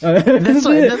U? that's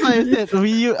why I said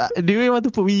Wii U. Do you want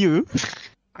to put Wii U?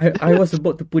 I was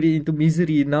about to put it into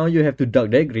misery. Now you have to dug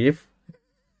that grave.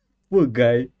 Poor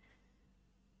guy.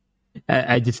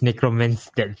 I just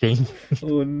necromance that thing.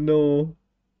 Oh no.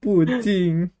 Poor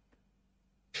thing.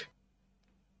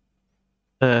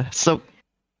 So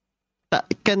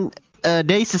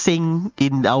there is a saying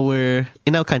in our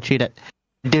country that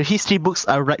the history books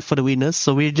are right for the winners.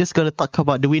 So we're just gonna talk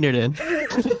about the winner then.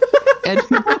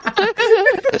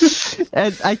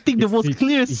 and I think the most It's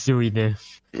clearest. the winner.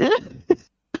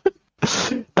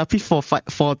 Tapi for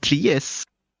 3 years.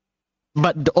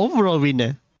 But the overall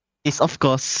winner is of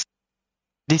course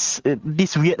this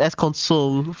weird ass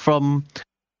console from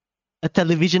a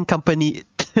television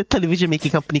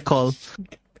making company called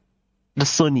the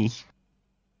Sony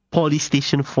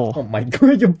PlayStation 4. Oh my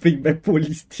god, you bring back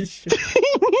police station.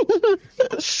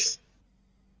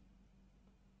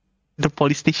 The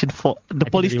PlayStation 4. The I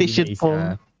think the real PlayStation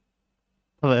winner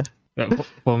 4. is,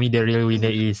 for me, the real winner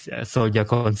is Soldier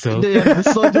console. The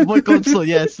Soldier Boy console,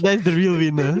 yes, that's the real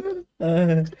winner.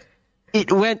 It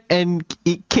went and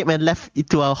it came and left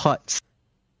into our hearts.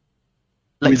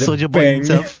 Like With a Soldier Boy bang.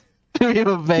 himself. With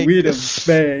a bang. With a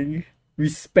bang. We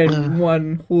spent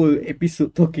one whole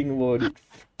episode talking about it.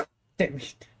 Damn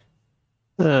it.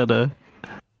 No.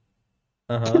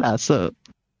 Uh-huh. So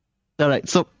alright,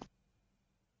 so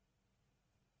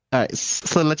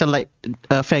macam like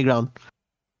fairground.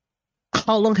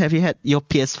 How long have you had your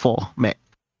PS4, Mac?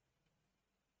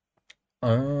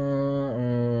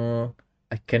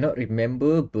 I cannot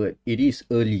remember, but it is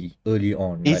early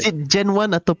on. Is it Gen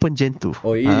 1 ataupun Gen 2?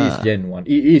 Oh, it is Gen 1.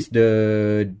 It is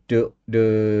the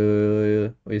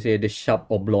what you say, the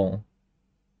sharp oblong.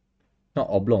 Not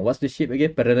oblong. What's the shape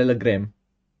again? Parallelogram.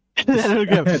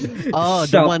 Oh, the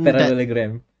Sharp one that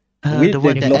parallelogram. the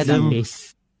one the that glossy Adam,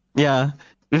 Yes. yeah,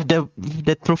 with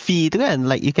the trophy tu kan,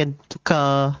 like you can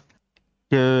tukar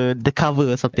the cover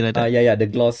or something like that. Yeah, the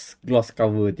gloss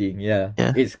cover thing. Yeah,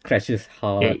 Yeah. it crashes Yeah,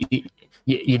 hard.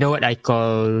 you know what I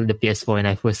call the PS4 when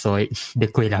I first saw it? The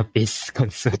Kueh Lapis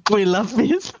console. We love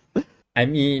this. I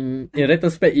mean, in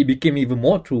retrospect, it became even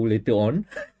more true later on.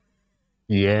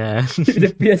 Yeah.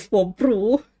 The PS4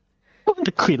 Pro,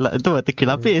 The kuih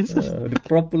lapis. the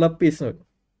proper lapis.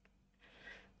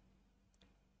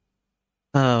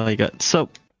 Oh my god. So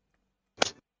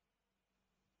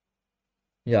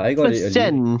Yeah, I got it first early.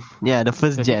 gen. Yeah, the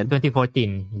first gen.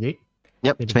 2014, is it?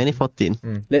 Yep,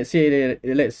 2014. Let's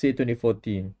say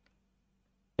 2014.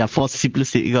 Yeah, for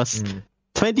simplicity, because Mm.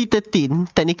 2013,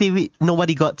 technically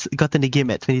nobody gotten the game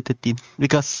at 2013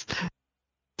 because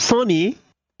Sony,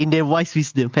 in their wise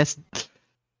wisdom, has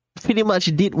pretty much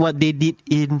did what they did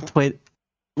in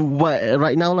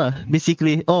right now lah.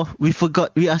 Basically, we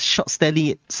forgot, we are short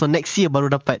selling it, so next year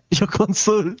baru dapat your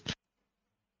console.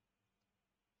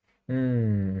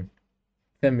 Familiar.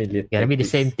 Gonna be the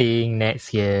tactics. same thing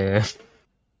next year.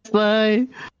 Why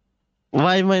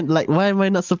am I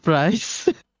not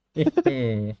surprised?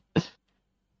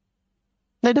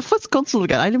 Like the first console,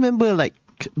 I remember like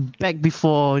back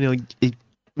before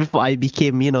before I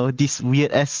became this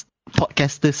weird ass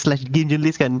podcaster / game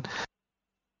journalist kan.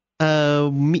 I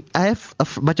have a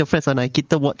bunch of friends and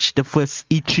kita watch the first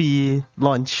E3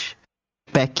 launch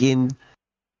back in.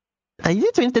 Is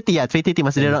it 2030? Yeah, 2030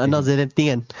 masih dia announce everything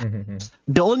kan.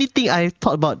 The only thing I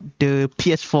thought about the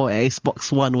PS4 and Xbox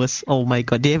One was, oh my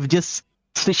god, they have just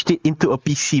switched it into a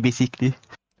PC basically.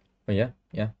 Oh yeah.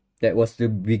 That was the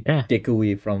big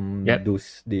takeaway from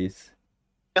those days.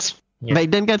 Back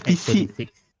then kan PC.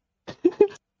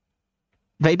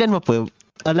 Back then apa?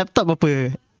 A laptop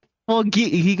apa? 4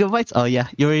 gigabytes? Oh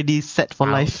yeah, you're already set for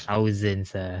life.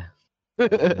 Thousands.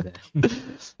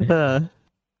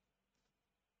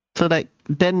 So like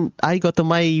then I got to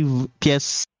my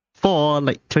PS4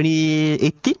 like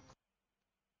 2018.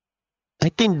 I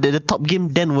think the top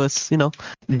game then was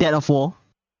Dead of War.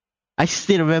 I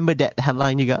still remember that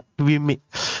headline juga. We made.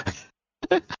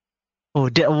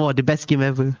 Oh, Dead of War, the best game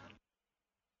ever.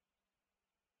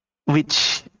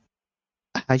 Which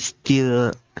I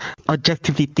still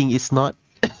objectively think is not.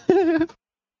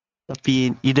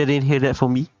 Tapi you didn't hear that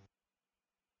from me.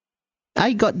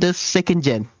 I got the second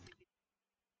gen,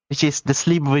 which is the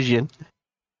slim version.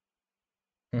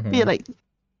 Yeah, like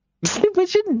the slim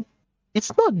version, it's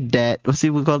not that, what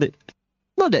we call it,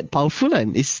 not that powerful,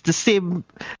 and it's the same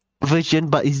version,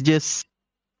 but it's just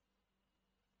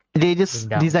they just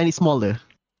design it smaller.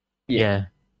 Yeah,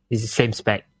 it's the same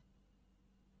spec.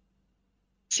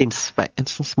 Same spec and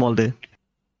so smaller,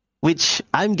 which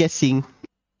I'm guessing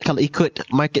kalau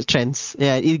ikut market trends,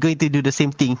 it's going to do the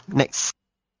same thing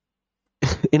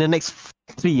in the next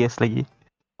 3 years lagi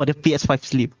for the PS5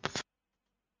 Slim.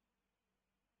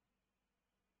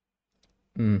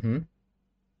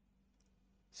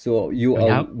 So you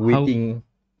are waiting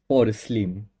for the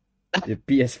Slim, the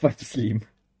PS5 Slim.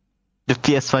 The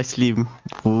PS5 Slim.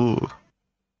 Ooh.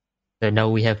 So now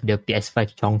we have the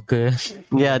PS5 chonker.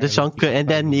 Yeah, the chonker, and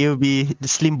then it'll be the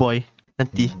Slim Boy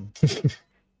nanti.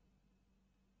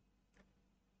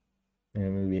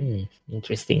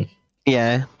 Interesting.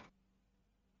 Yeah.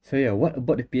 So yeah, what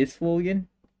about the PS4 again?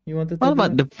 You want to What talk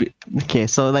about okay,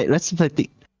 so like let's think.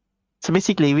 So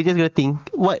basically we just gotta think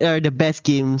what are the best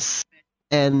games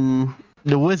and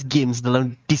the worst games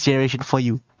dalam this generation for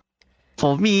you.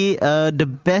 For me, the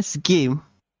best game,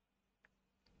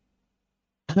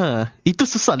 itu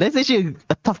susah. That's actually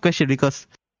a tough question because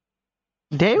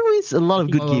there is a lot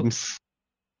of good games.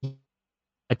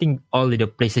 I think all the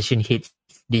PlayStation hits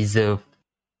deserve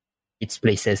its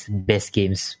places best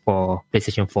games for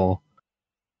PlayStation 4.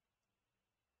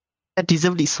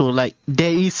 Deservedly so. Like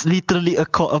there is literally a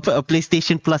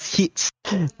PlayStation Plus hits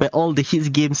where all the hits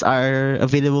games are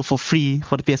available for free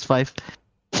for the PS5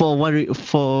 for one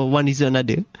reason or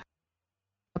another.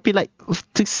 Tapi like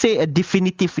to say a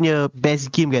definitive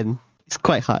best game kan, it's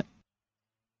quite hard.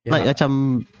 Yeah. Like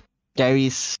macam there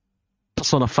is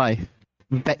Persona 5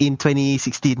 back in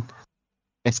 2016.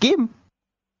 Best game.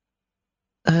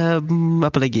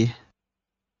 Apa lagi?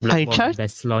 Bloodborne,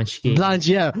 best launch game.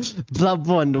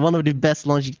 Bloodborne, one of the best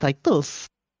launch titles.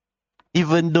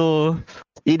 Even though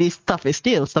it is tough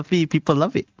still, tapi people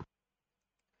love it.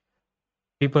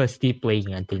 People are still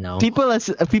playing until now. People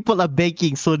are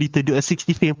begging Sony to do a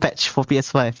 60 frame patch for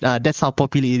PS5. That's how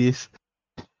popular it is.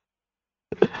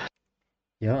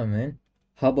 Yeah, man.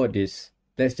 How about this?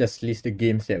 Let's just list the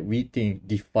games that we think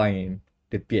define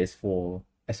the PS4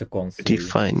 as a console.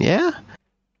 Yeah.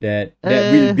 That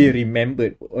will be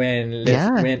remembered when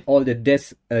all the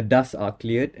dust are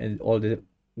cleared and all the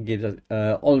games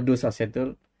all those are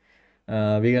settled.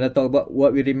 We're gonna talk about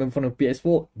what we remember from the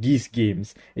PS4. These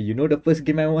games. And you know the first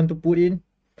game I want to put in?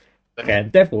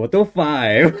 Grand Theft Auto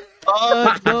 5.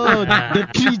 Oh no, the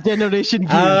 3 generation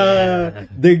game.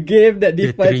 The game that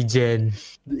The defined 3-gen.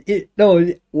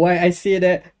 no, why I say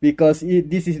that? Because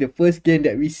this is the first game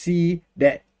that we see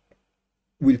that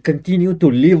will continue to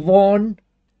live on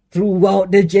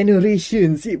throughout the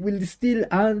generations. It will still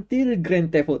until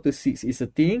Grand Theft Auto 6 is a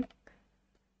thing.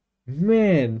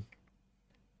 Man,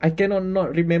 I cannot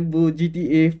not remember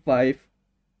GTA 5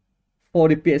 for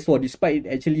the PS4 despite it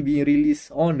actually being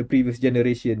released on the previous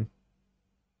generation.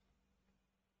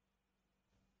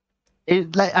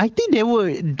 I think they were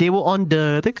on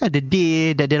the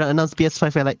day that they announced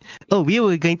PS5 and like, oh, we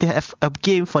were going to have a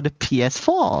game for the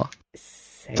PS4.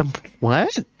 What?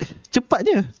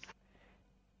 Cepatnya.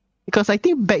 Because I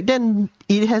think back then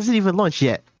it hasn't even launched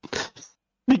yet.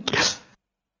 The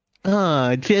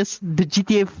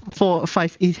GTA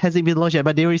 5 it hasn't been launched yet,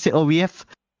 but they already said, oh, we have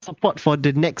support for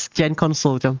the next gen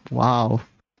console. Wow,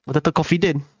 betul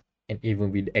confident. And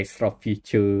even with extra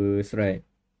features, right?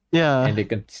 Yeah. And they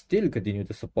can still continue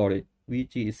to support it,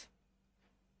 which is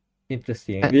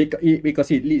interesting.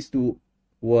 Because it leads to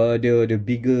the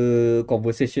bigger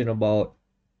conversation about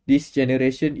this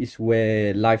generation is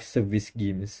where live service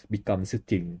games becomes a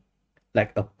thing,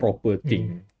 like a proper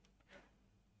thing.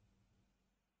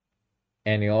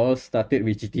 And it all started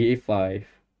with GTA 5.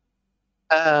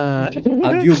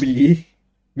 Arguably,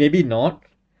 maybe not,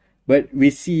 but we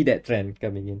see that trend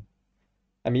coming in.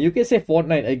 I mean, you can say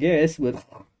Fortnite, I guess, but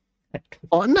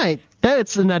Fortnite,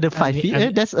 that's another 5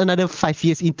 years. That's another 5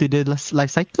 years into the life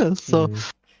cycle. So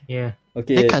yeah,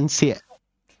 okay, they can't say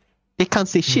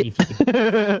shit.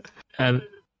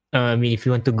 I mean, if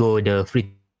you want to go the free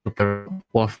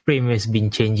Warframe has been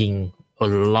changing a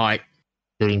lot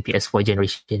during PS4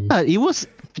 generation. It was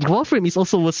Warframe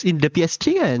was in the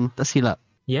PS3 kan, tak silap.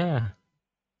 Yeah.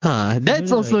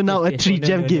 That's also now a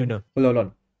 3-gen game. Hold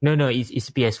on. No, it's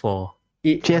PS4.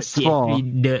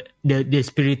 PS4. The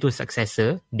spiritual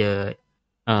successor, the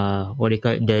what they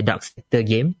call it, the Dark Sector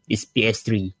game is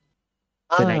PS3.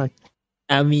 So like,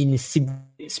 I mean,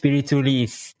 spiritually,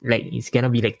 it's gonna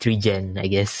be like 3-gen, I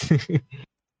guess.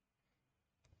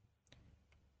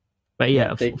 But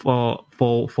yeah, for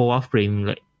Warframe,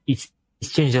 like it's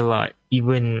changed a lot.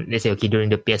 Even let's say during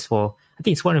the PS4, I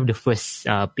think it's one of the first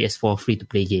PS4 free to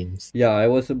play games. Yeah, I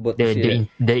was about to say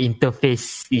the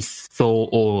interface is so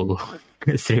old.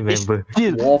 Let's remember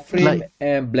Warframe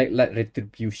and Blacklight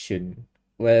Retribution.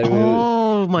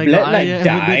 Oh my god, I haven't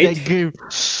heard that game.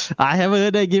 I haven't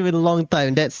heard that game in a long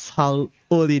time. That's how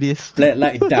old it is.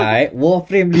 Blacklight died.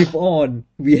 Warframe live on.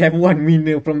 We have one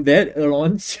winner from that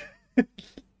launch.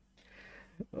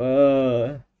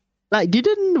 Like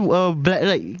didn't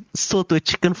Blacklight sold to a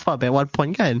chicken farm at one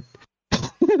point, kan?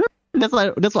 That's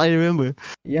what I remember.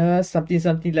 Yeah, something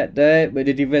like that. But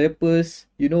the developers,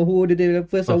 you know who the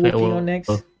developers are working on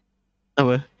next?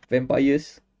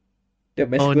 Vampires. The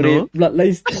Masquerade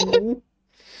Bloodlines 2.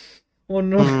 Oh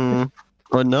no.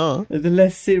 Oh no. The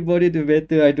less said about it, the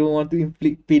better. I don't want to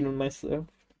inflict pain on myself.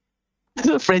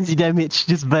 Frenzy damage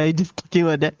just by just talking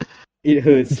about that. It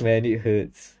hurts, man. It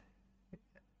hurts.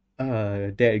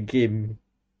 That game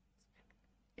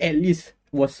at least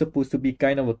was supposed to be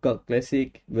kind of a cult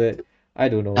classic, but I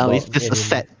don't know. It's just a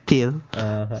sad tale.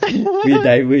 We're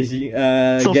diverging.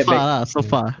 So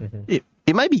far.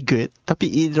 It might be good, but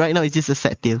right now it's just a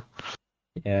sad tale.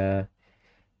 Yeah.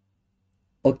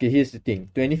 Okay, here's the thing.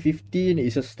 2015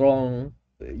 is a strong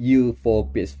year for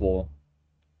PS4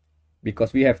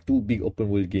 because we have two big open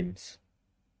world games.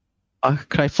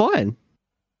 Cry 4 and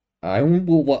I don't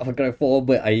remember what Far Cry 4,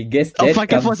 but I guess that Far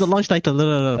Cry 4 is a launch title.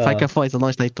 No. Far Cry 4 is a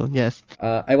launch title, yes.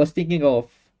 I was thinking of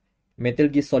Metal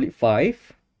Gear Solid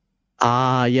 5.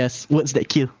 Yes. Words that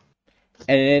kill.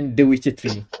 And The Witcher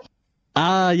 3.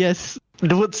 Yes.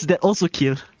 The words that also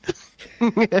kill.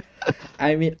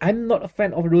 I mean, I'm not a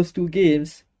fan of those two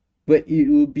games, but it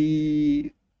will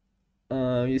be,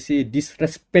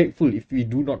 disrespectful if we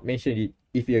do not mention it.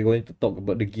 If we are going to talk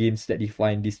about the games that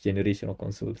define this generation of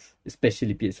consoles,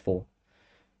 especially PS4.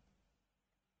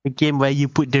 A game where you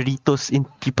put Doritos in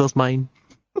people's mind.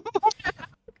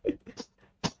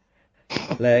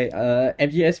 Like,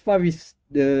 MGS5 is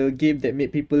the game that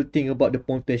made people think about the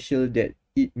potential that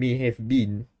it may have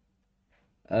been.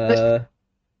 The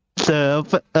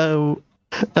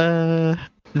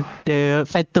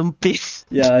Phantom Pace.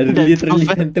 Yeah, literally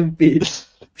Phantom Pace.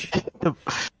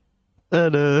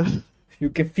 You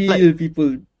can feel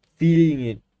people feeling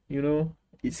it, you know?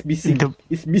 It's missing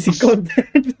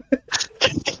content.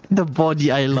 The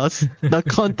body I lost. The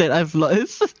content I've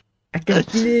lost. I can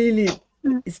feel it.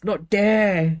 It's not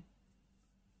there.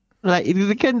 Like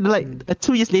it can like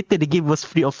 2 years later the game was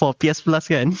free for PS Plus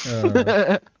kan.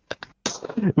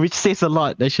 Which says a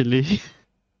lot actually.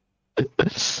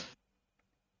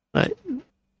 Like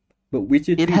But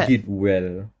Witcher 3 It had- did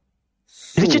well.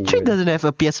 So Witcher 3 well. doesn't have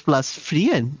a PS Plus free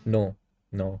kan. No.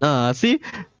 See?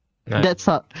 Nah. That's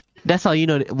how you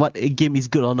know what a game is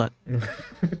good or not.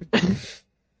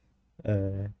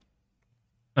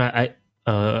 I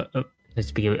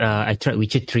tried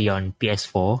Witcher 3 on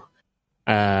PS4.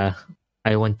 I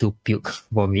want to puke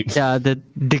vomit. Yeah, the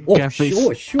Oh,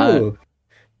 graphics. sure.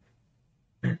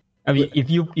 I mean, if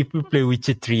you play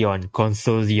Witcher 3 on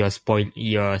consoles, it's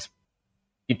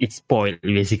spoiled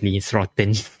basically. It's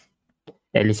rotten.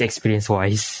 At least experience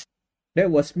wise.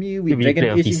 That was me with Maybe Dragon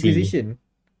play on Age PC. Inquisition.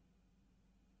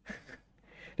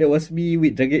 That was me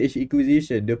with Dragon Age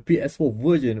Inquisition. The PS4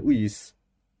 version is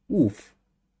oof.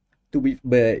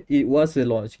 But it was a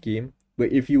launch game.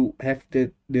 But if you have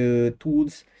the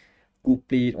tools, go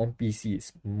play it on PC.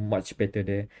 It's much better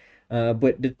there.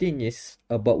 But the thing is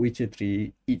about Witcher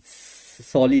 3, it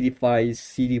solidifies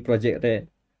CD Projekt Red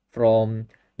from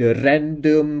the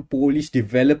random Polish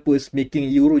developers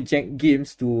making Eurojank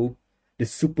games to the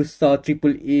superstar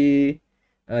AAA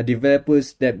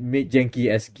developers that make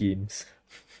janky ass games.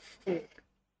 I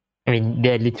mean,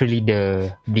 they're literally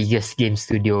the biggest game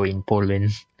studio in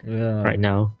Poland right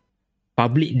now.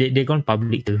 They're gone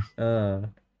public too.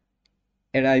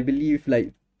 And I believe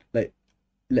like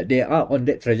they are on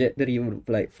that trajectory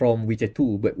like from Witcher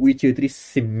 2, but Witcher 3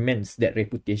 cements that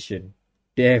reputation.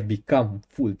 They have become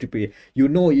full AAA. You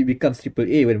know it becomes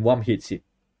AAA when WAM hits it.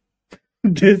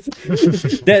 that's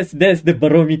the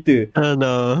barometer.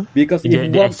 No. Because The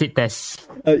if WAM, acid test.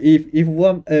 if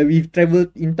WAM, we've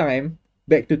traveled in time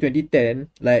back to 2010,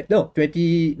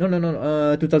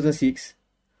 2006,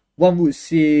 one would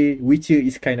say Witcher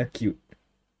is kind of cute.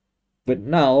 But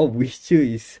now Witcher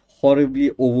is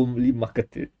horribly overly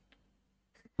marketed.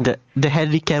 The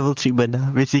Henry Cavill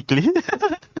treatment, basically.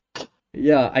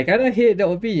 Yeah, I kind of hate that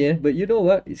opinion, but you know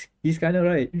what? He's kind of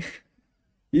right.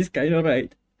 He's kind of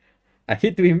right. I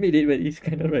hate to admit it, but he's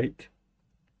kind of right.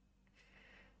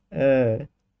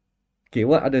 Okay,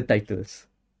 what other titles?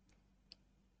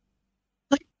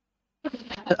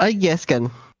 I guess kan.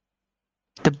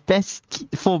 The best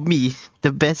for me,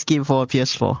 the best game for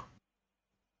PS4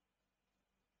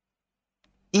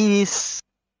 is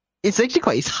it's actually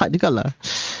quite hard juga lah.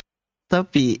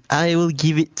 Tapi I will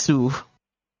give it to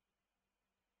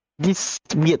this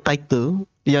weird title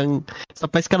yang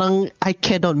sampai sekarang I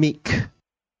cannot make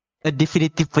a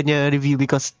definitive punya review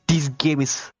because this game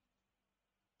is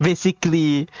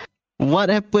basically what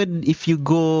happened if you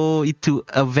go into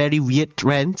a very weird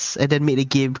rant and then make a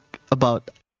game about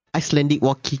Icelandic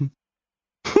walking.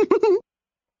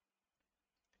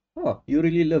 Oh, you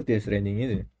really love this running,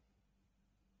 isn't it?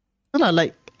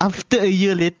 Like after a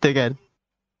year later kan,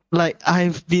 like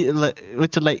I've been like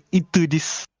into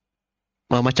this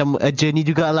macam a journey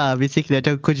jugalah basically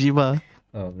macam Kojima.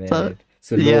 Oh man, So,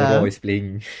 so low yeah. voice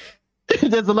playing.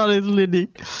 There's a lot of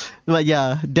learning. But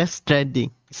yeah, Death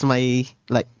Stranding is my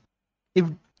like if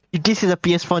this is a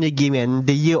PS4 game and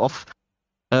the year of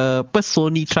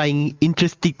Sony trying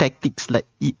interesting tactics like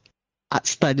art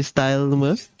style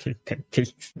semua.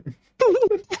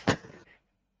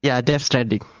 Yeah, Death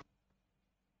Stranding.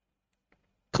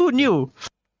 Who knew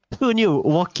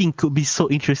walking could be so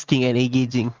interesting and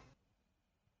engaging?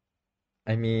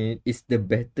 I mean, it's the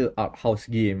better art house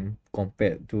game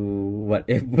compared to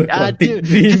whatever Dude, Quantic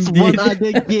Dream it's one did.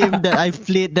 other game that I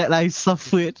played that I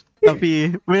suffered.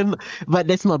 But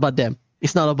that's not about them.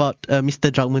 It's not about Mr.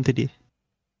 Druckmann today.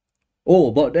 Oh,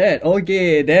 about that.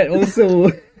 Okay, that also.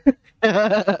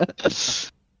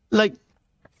 Like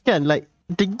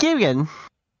the game can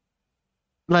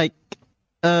like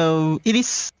it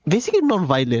is basically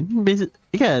non-violent.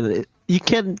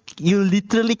 You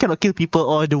literally cannot kill people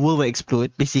or the world will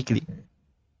explode basically.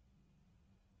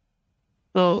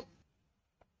 So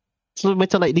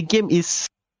macam like the game is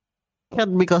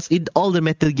because in all the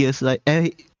Metal Gears like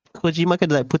Kojima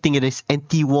kind of like putting in this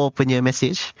anti-war punya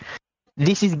message.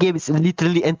 This game is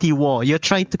literally anti-war. You're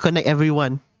trying to connect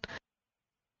everyone.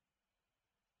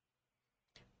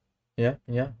 Yeah.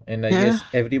 And I guess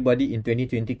everybody in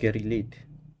 2020 can relate.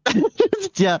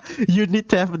 Yeah, you need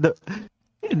to have the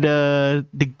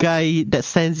guy that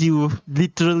sends you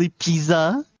literally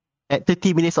pizza at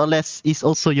 30 minutes or less is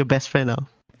also your best friend now.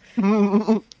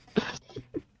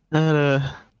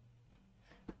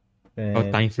 How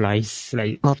time flies.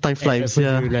 How time flies, at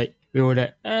yeah. first we were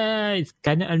like, it's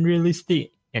kind of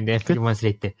unrealistic. And then a few months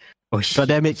later, oh shit. God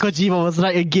damn it, Kojima was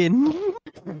right again.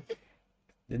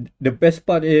 The best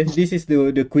part is this is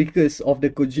the quickest of the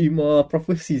Kojima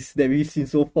prophecies that we've seen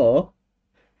so far.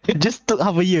 It just took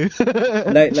half a year.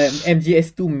 Like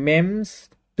MGS2 memes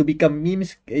to become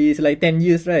memes is like 10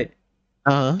 years, right?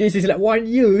 This is like 1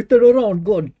 year turnaround.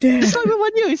 God damn. It's not even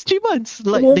 1 year. It's 3 months.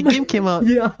 Like Oh the my- game came out.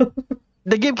 Yeah.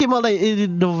 The game came out like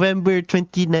in November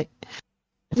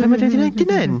 2019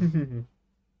 then.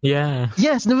 Yeah.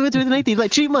 Yes, November 2019.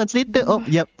 Like 3 months later. Oh,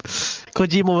 yep.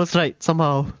 Kojima was right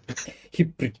somehow. He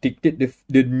predicted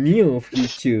the near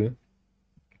future.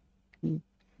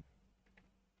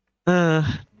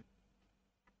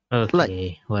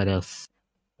 Okay. What else?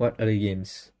 What other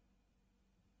games?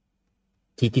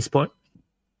 GT Sport.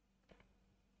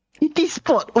 GT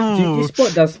Sport. GT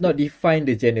Sport does not define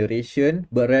the generation,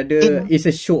 but rather it's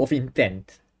a show of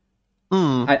intent.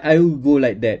 I will go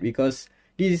like that because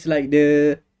this is like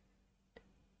the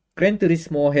Gran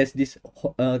Turismo has this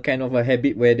kind of a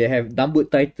habit where they have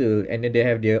numbered title and then they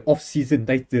have their off-season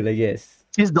title, I guess.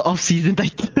 This is the off-season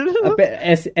title.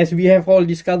 As we have all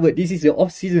discovered, this is the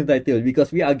off-season title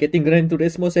because we are getting Gran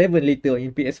Turismo 7 later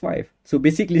in PS5. So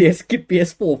basically, they skip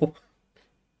PS4.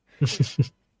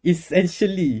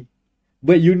 Essentially.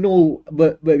 But you know,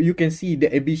 but you can see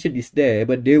the ambition is there,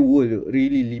 but they were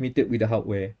really limited with the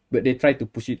hardware. But they try to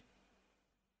push it.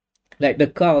 Like the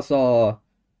cars are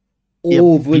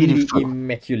overly beautiful.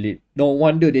 immaculate. No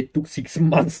wonder they took 6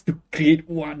 months to create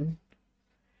one.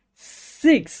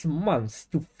 6 months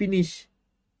to finish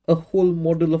a whole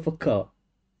model of a car.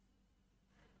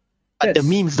 The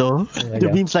memes though, the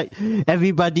yeah. memes like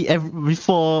everybody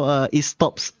before it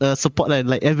stops support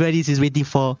like everybody is waiting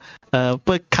for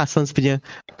Casson's punya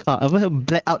car,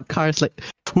 blackout cars like,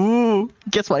 ooh,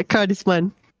 guess what car this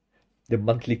month? The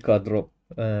monthly car drop.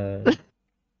 But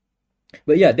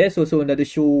yeah, that's also another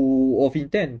show of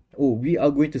intent. Oh, we are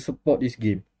going to support this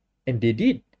game, and they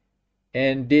did,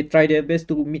 and they try their best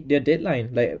to meet their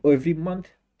deadline. Like every month,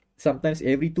 sometimes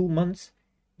every 2 months,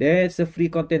 there's a free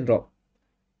content drop.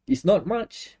 It's not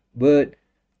much, but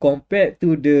compared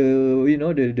to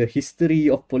the history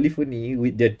of Polyphony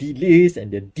with the delays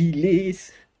and the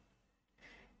delays,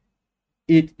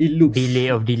 it looks Delay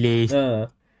of delays. No,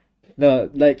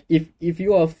 like if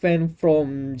you are a fan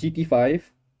from GT5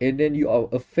 and then you are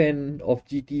a fan of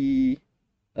GT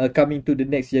coming to the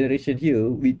next generation here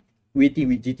with waiting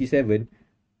with GT7,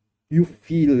 you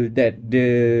feel that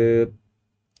the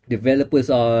developers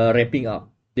are ramping up.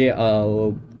 They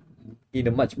are in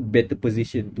a much better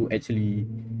position to actually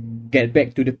get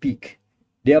back to the peak.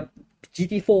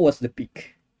 GT4 was the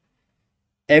peak.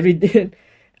 Every day,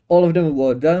 all of them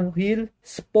were downhill.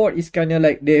 Sport is kind of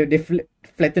like they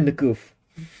flatten the curve.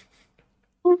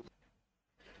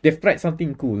 They've tried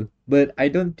something cool, but I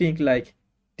don't think like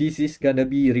this is gonna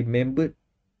be remembered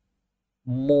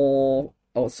more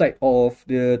outside of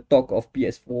the talk of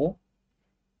PS4,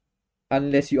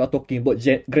 unless you are talking about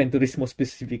Gran Turismo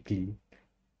specifically.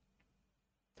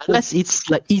 Unless it's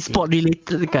like e-sport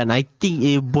related kan, I think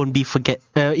it won't be forget.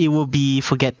 It will be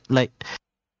forget. Like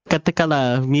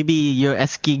katakanlah, maybe you're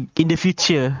asking in the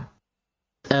future.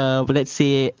 Let's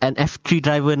say an F3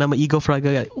 driver nama Igor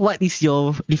Fraga. What is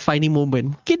your defining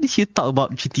moment? Can you talk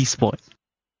about GT Sport?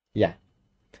 Yeah,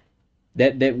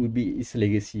 that would be its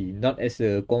legacy, not as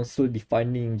a console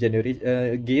defining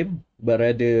game, but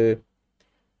rather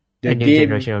a new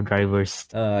generation of drivers.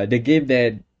 The game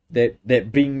that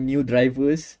bring new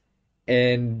drivers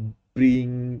and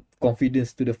bring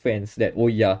confidence to the fans that, oh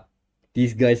yeah,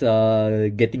 these guys are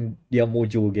getting their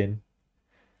mojo again.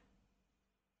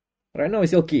 Right now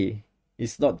it's okay.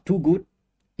 It's not too good.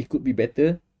 It could be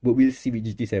better, but we'll see with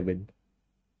GT7.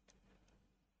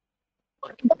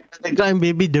 The grind,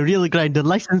 baby, the real grind, the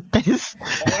license test.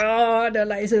 The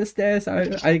license test.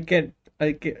 I'm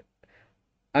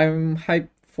hyped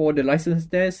for the license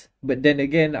test, but then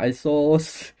again, I saw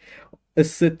a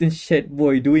certain shed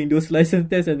boy doing those license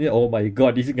tests, and then, oh my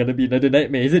god, this is gonna be another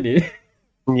nightmare, isn't it?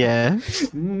 Yeah.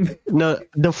 No,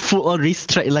 the full on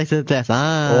racetrack license test.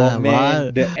 Oh man, wow.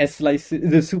 the S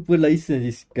license, the super license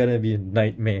is gonna be a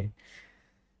nightmare.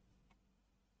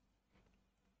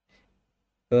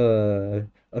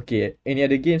 Okay. Any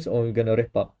other games, or we're gonna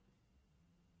wrap up?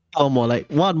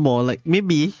 One more, like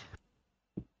maybe.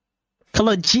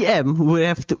 Kalau GM would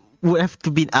have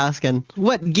to be asked, and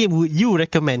what game would you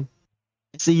recommend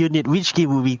as a unit? Which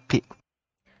game would we pick?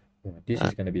 This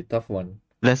is gonna be a tough one.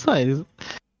 That's why.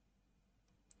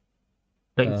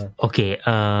 Okay.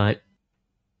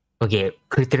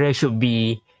 Criteria should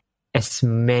be as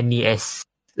many as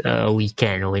we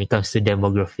can when it comes to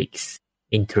demographics,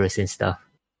 interests and stuff.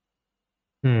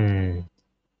 And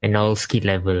all skill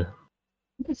level.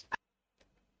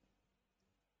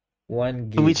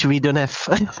 One game. which we don't have.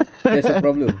 That's a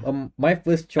problem. My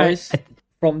first choice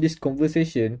from this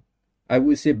conversation, I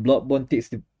would say Bloodborne takes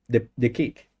the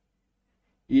cake.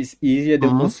 It's easier,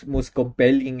 the most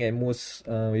compelling and most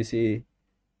we say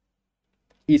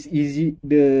it's easy.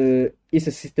 It's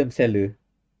a system seller.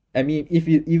 I mean,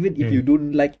 if you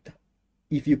don't like,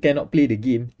 if you cannot play the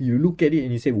game, you look at it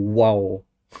and you say, "Wow,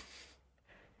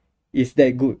 it's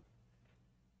that good."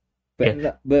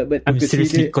 But I'm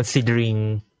seriously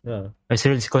considering. Uh, I'm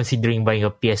seriously considering buying a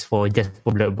PS4 just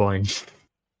for Bloodborne.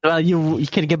 Well, you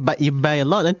can you buy a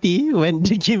lot nanti when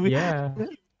the game. Yeah,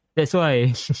 that's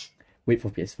why. wait for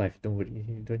PS5. Don't worry,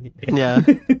 you don't need. Yeah.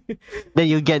 Then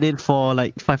you get it for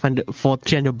like 500 for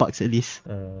 $300 at least.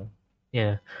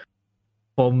 Yeah.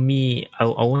 For me, I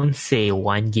won't say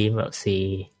one game. I'll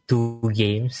say two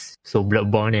games. So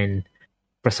Bloodborne and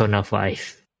Persona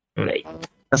 5. Like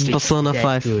That's it's Persona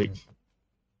that 5. Good.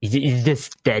 It's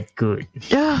just that good.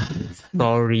 Yeah.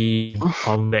 Story,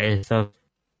 combat and stuff.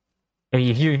 I mean,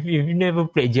 if you never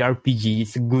played JRPG,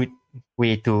 it's a good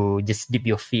way to just dip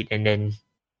your feet and then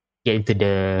get into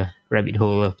the rabbit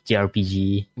hole of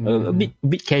JRPG. A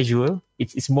bit casual.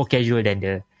 It's more casual than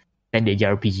the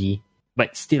JRPG,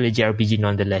 but still a JRPG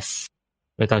nonetheless.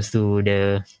 When it comes to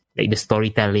the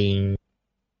storytelling,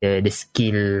 the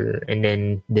skill, and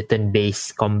then the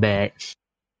turn-based combat,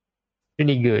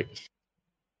 really good.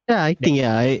 Yeah, I think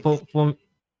For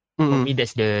me,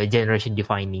 that's the generation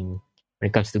defining when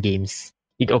it comes to games.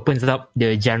 It opens up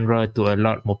the genre to a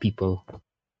lot more people.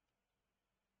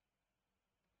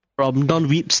 From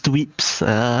non-weeps to weeps.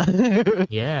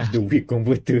 Yeah. The weak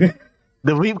converter.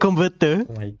 The weep converter.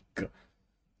 Oh my god.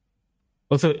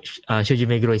 Also, Shoji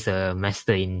Meguro is a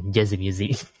master in jazz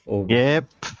music. Oh Yep.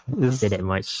 Say that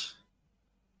much.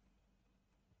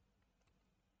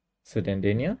 So then,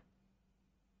 Daniel,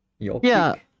 your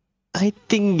Yeah. pick? I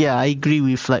think I agree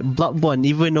with like Bloodborne,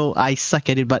 even though I suck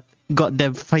at it, but got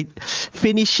them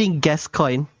finishing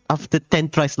Gascoigne after 10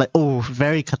 tries, like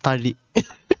very cathartic.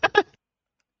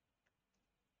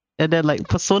 And then like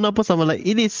Persona pun sama, like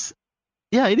it is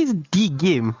the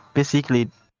game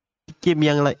basically. Game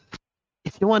yang like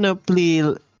if you wanna play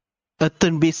a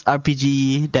turn-based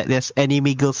RPG that there's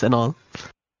anime girls and all,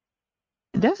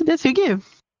 that's your game.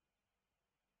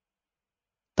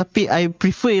 Tapi I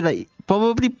prefer like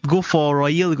probably go for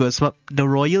Royal because the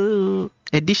Royal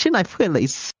Edition I feel like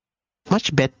it's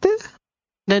much better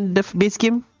than the base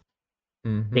game.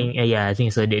 I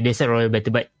think so. They said Royal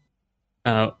better, but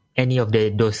any of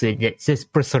those that says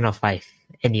Persona 5,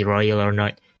 any Royal or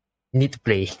not, need to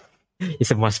play.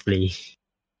 It's a must play.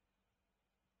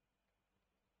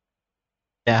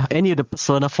 Yeah, any of the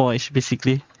Persona 4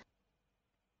 basically.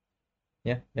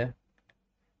 Yeah.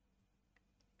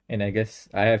 And I guess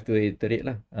I have to reiterate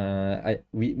lah.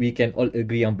 We can all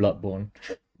agree on Bloodborne.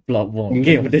 Bloodborne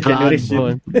game of the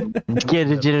generation.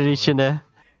 Game of the generation.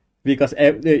 Because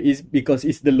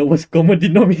it's the lowest common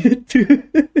denominator.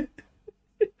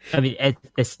 I mean,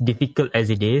 as difficult as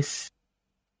it is,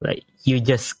 like you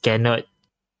just cannot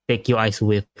take your eyes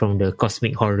away from the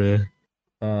cosmic horror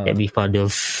that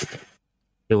befuddles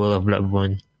the world of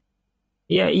Bloodborne.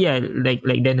 Yeah. Like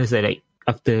Dennis said, like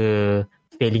after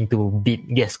failing to beat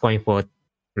Gascoigne for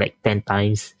like 10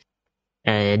 times,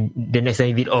 and the next time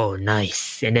you beat,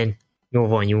 nice, and then you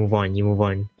move on,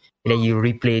 and then you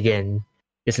replay again.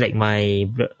 Just like my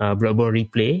Bloodborne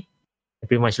replay,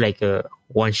 pretty much like a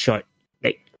one shot,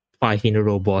 like 5 in a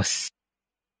row boss.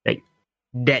 Like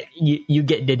that, you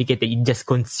get dedicated. It just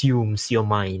consumes your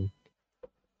mind.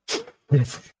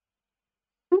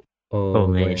 Oh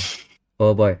man. Boy.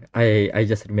 Oh boy. I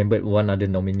just remembered one other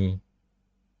nominee.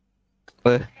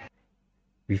 What?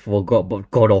 We forgot about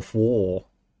God of War.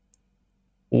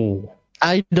 Oh.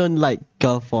 I don't like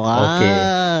God of War.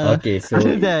 Okay, so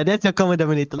that's your common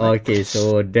denominator. okay,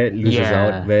 so that loses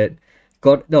out. But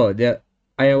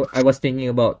I was thinking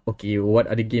about what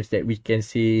are the games that we can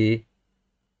see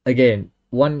again.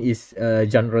 One is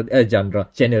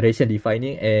generation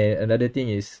defining, and another thing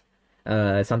is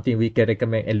something we can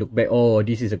recommend and look back. Oh,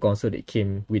 this is a console that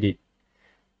came with it.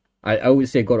 I would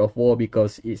say God of War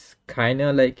because it's kind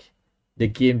of like the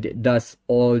game that does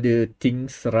all the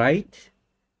things right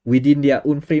within their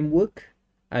own framework.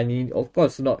 I mean, of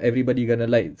course, not everybody gonna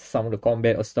like some of the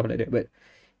combat or stuff like that, but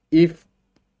if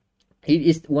it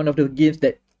is one of the games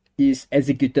that is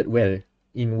executed well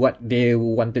in what they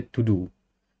wanted to do,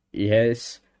 it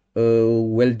has a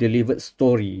well-delivered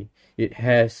story. It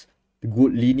has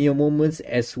good linear moments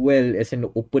as well as an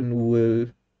open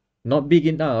world, not big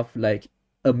enough like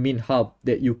a main hub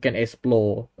that you can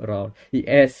explore around. It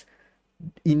has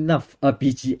enough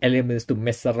RPG elements to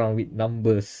mess around with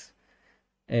numbers.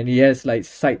 and it has like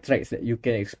side tracks that you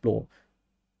can explore.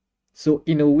 So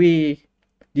in a way,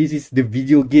 this is the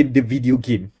video game. You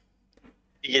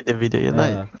get the video, you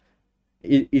like.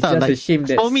 It's just a shame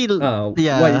that for me,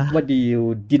 yeah. what do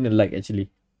you didn't like actually?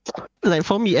 Like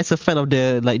for me, as a fan of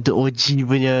the OG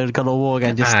punya God of War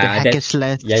kan, just the hack and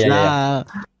slash, yeah.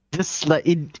 just like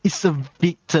it's a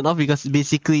big turn off because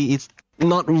basically it's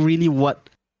not really what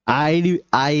I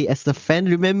as a fan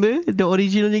remember the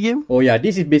original game. Oh yeah,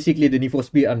 this is basically the Need for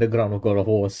Speed Underground of God of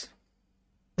Wars.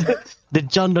 The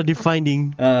genre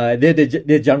defining.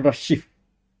 The genre shift.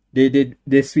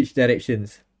 They switch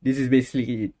directions. This is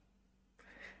basically it.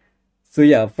 So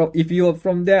yeah, if you're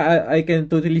from there, I can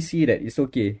totally see that it's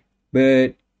okay.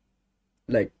 But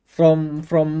like from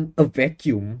a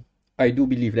vacuum, I do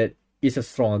believe that it's a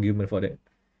strong argument for that.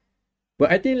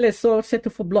 But I think let's all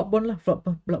settle for Bloodborne lah.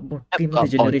 Bloodborne. Game of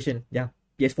the generation. Yeah.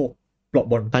 PS4.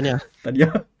 Bloodborne. Tanya.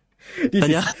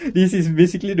 This is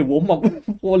basically the warm up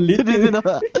for later.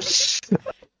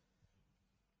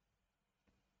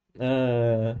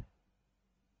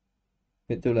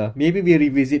 Betul lah. Maybe we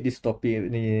revisit this topic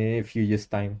in a few years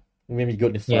time when we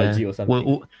got nostalgia or something.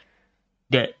 Well,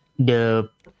 the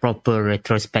proper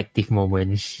retrospective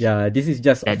moment. Yeah, this is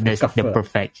just that's the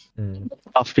perfect.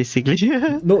 Basically.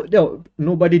 No,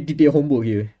 nobody did their homework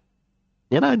here.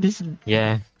 This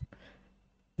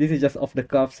is just off the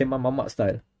cuff, sembang mamak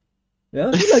style.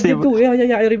 Yeah, gitu.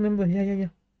 Yeah, I remember. Yeah.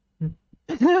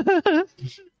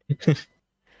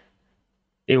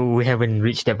 We haven't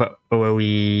reached that part where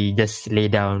we just lay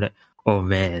down like, oh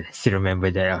man, I still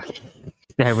remember that. Okay.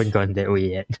 I haven't gone that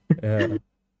way yet.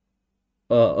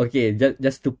 Okay,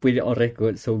 just to put it on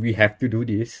record, so we have to do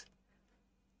this.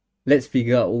 Let's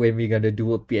figure out when we're gonna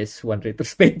do a PS1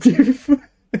 retrospective.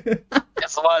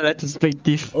 PS1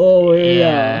 retrospective. Oh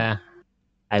yeah.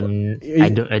 I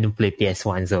don't play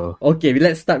PS1, so okay,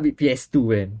 let's start with PS2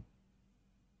 then.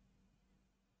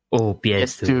 Oh,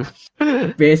 PS2.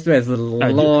 PS2 has a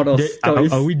lot of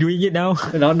stories. Are we doing it now?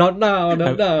 No, not now.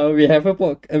 We have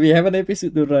an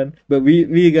episode to run, but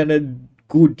we're gonna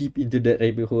go deep into that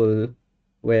rabbit hole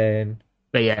when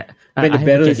the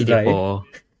barrel is dry.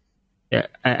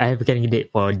 I have a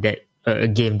candidate for that a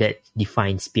game that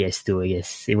defines PS2, I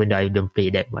guess, even though I don't play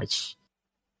that much.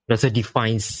 It also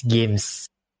defines games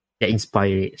that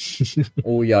inspire it.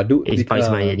 Oh yeah, it inspires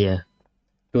my idea.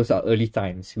 Those are early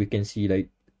times. We can see like,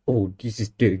 oh, this is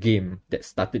the game that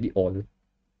started it all.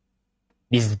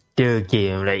 This is the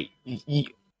game. Like,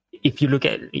 if you look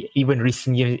at even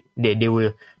recent years, the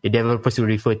developers will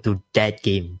refer to that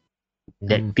game,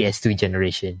 that PS2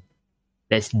 generation.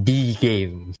 That's the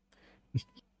game.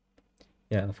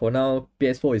 Yeah, for now,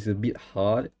 PS4 is a bit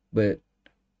hard, but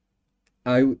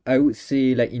I would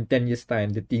say like in 10 years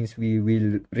time, the things we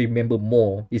will remember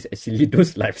more is actually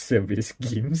those live service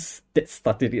games that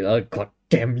started it all. God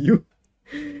damn you.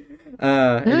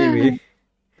 Anyway,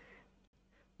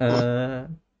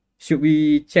 should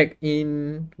we check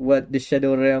in what the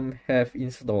Shadow Realm have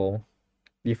in store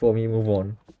before we move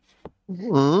on?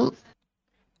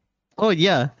 Oh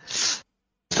yeah,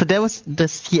 so that was the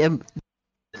CM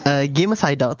Gamers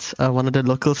Hideout, one of the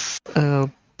local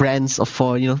brands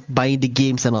for buying the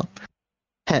games and all,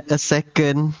 had a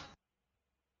second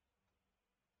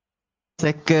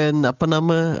second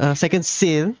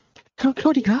sale. How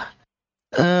did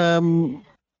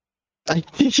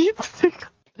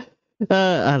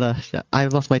I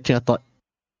lost my train of thought.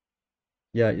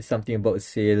 Yeah, it's something about a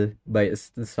sale by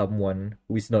someone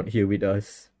who is not here with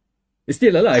us. He's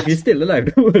still alive.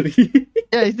 Don't worry.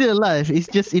 Yeah, he's still alive. He's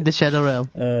just in the Shadow Realm.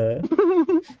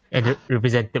 And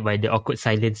represented by the awkward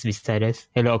silence beside us.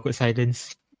 Hello, awkward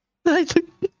silence. Don't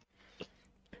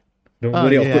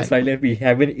worry, awkward silence. We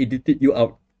haven't edited you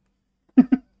out.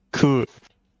 Cool.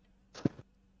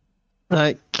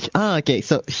 Okay,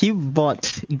 so he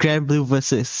bought Grand Blue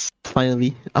Versus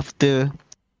finally after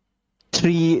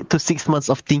 3 to 6 months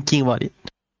of thinking about it.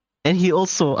 And he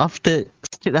also, straight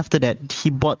after that, he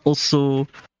bought also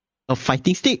a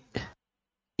fighting stick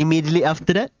immediately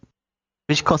after that,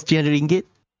 which cost 300 ringgit.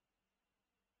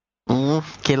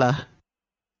 Okay lah.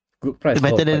 Good price.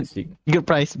 Good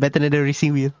price, better than the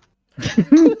racing wheel.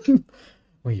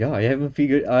 Oh yeah, I haven't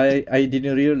figured. I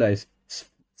didn't realize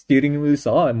steering wheels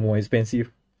are more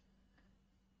expensive.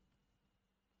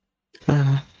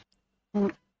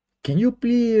 Can you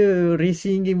play a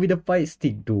racing game with a fight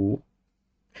stick though?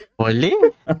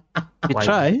 Boleh? You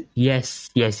try? Yes,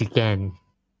 you can.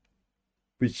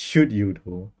 But should you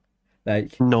though?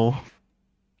 Like no.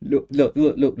 Look.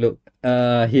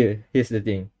 Here's the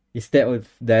thing. Instead of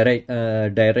direct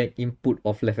input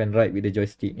of left and right with the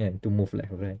joystick and to move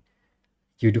left and right,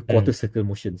 you do quarter circle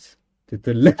motions. To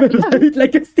turn left and right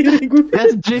like a steering wheel.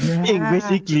 That's drifting, Yeah.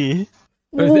 basically.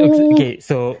 Okay,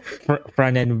 so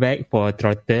front and back for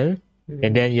throttle,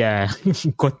 and then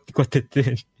quarter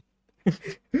turn.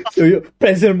 So you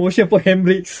pressure motion for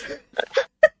handbrakes.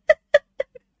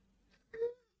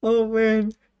 Oh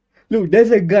man. Look,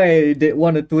 there's a guy that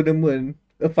won a tournament,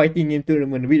 a fighting game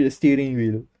tournament with a steering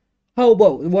wheel. How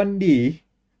about one day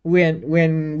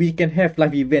when we can have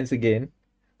live events again?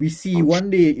 We see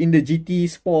one day in the GT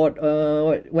Sport,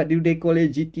 what do they call it?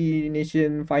 GT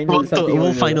Nation Final, something.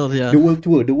 World Finals, yeah. The World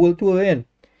Tour, and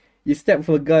you step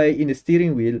for a guy in the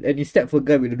steering wheel, and you step for a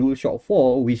guy with a DualShock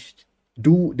 4, which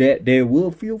there were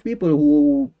a few people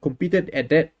who competed at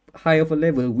that high of a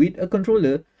level with a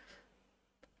controller.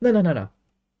 No.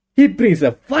 He brings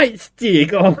a fight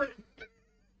stick. Oh.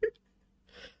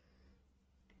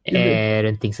 I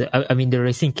don't think so. I mean, the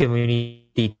racing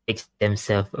community takes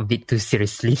themselves a bit too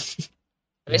seriously.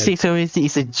 Racing seriously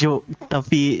is a joke,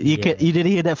 tapi you didn't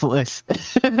hear that from us.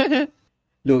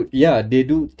 Look, yeah, they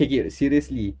do take it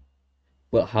seriously.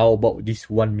 But how about this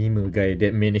one memer guy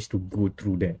that managed to go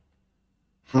through that?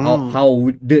 How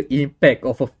would the impact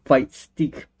of a fight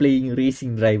stick playing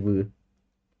racing driver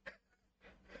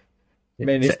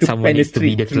Someone needs to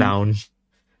be the clown.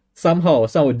 Somehow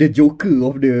the joker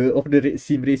of the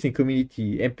sim racing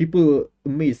community, and people were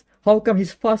amazed. How come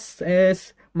he's fast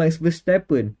as Max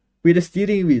Verstappen with a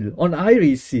steering wheel on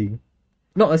iRacing?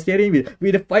 Not a steering wheel,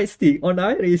 with a fight stick on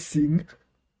iRacing.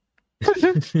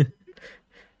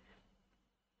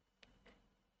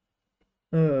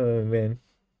 Oh man.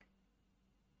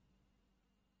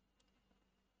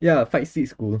 Yeah, fight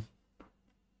stick's cool.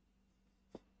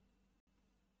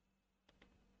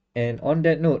 And on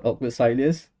that note, awkward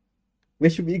silence. Where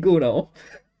should we go now?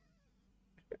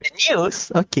 The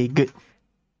news? Okay, good.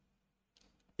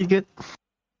 You good?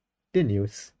 The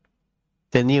news.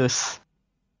 The news.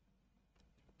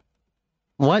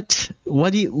 What?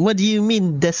 What do you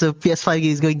mean there's a PS5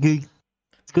 game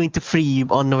is going to free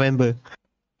on November?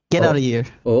 Get out of here.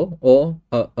 Are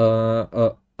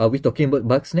we talking about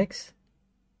bugs next?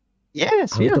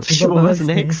 Yes, Are we yeah, talking sure. about What's bugs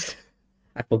next?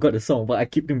 I forgot the song, but I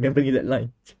keep remembering that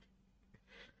line.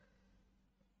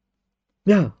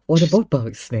 Yeah, what about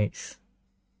bugs next?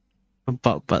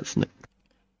 About bugs next.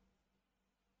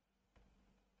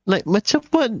 Like, macam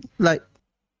pun, like,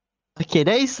 okay,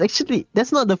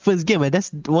 that's not the first game,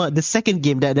 that's the second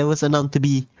game that was announced to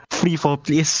be free for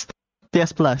PS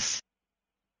Plus.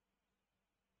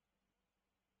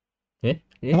 Yeah?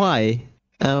 Why?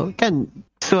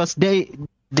 Because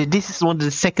this is one of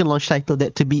the second launch title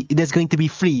that's going to be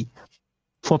free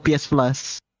for PS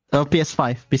Plus or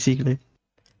PS5 basically.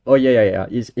 Oh yeah.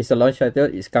 It's a launch title.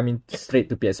 It's coming straight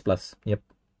to PS Plus. Yep.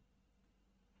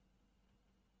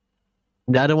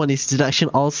 The other one is Deduction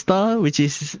All Star, which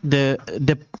is the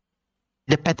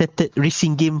patented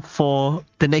racing game for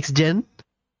the next gen.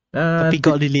 But it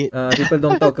got delayed. People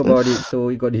don't talk about it, so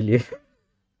it got delayed.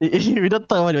 We don't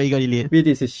talk about it got delayed. It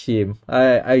is a shame.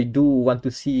 I do want to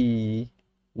see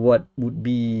what would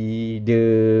be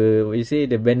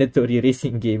the mandatory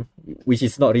racing game, which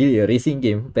is not really a racing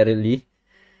game apparently.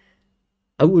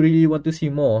 I would really want to see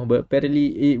more, but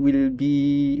apparently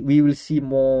we will see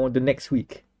more the next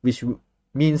week, which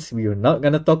means we are not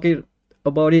gonna talk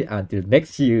about it until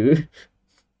next year.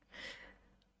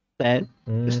 Sad.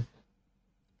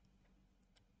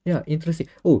 Yeah, interesting.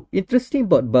 Oh, interesting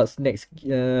about Bugs Next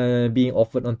being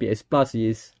offered on PS Plus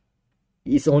is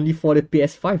it's only for the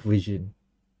PS5 version.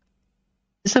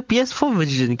 It's a PS4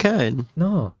 version, kan?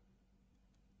 No,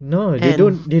 they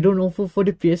don't offer for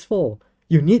the PS4.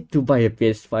 You need to buy a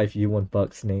PS5 if you want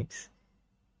Bugs Next.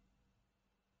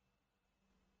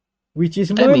 Which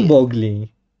is mind-boggling.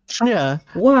 Yeah.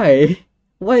 Why?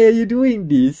 Why are you doing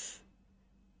this?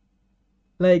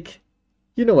 Like,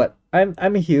 you know what? I'm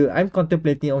here. I'm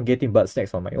contemplating on getting Bugs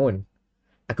Next on my own.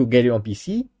 I could get it on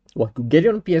PC, or I could get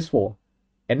it on PS4.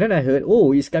 And then I heard,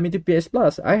 it's coming to PS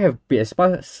Plus. I have PS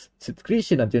Plus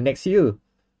subscription until next year,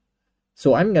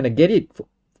 so I'm gonna get it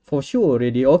for sure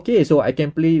already. Okay, so I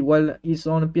can play while it's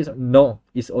on PS. No,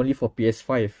 it's only for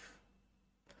PS5.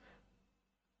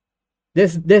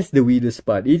 That's the weirdest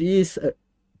part. It is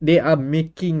they are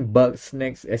making Bugs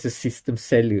Next as a system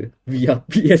seller via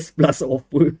PS Plus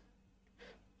offer.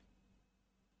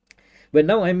 But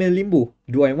now I'm in limbo.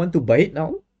 Do I want to buy it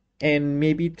now and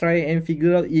maybe try and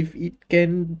figure out if it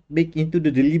can make into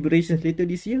the deliberations later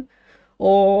this year,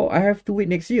 or I have to wait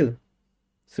next year?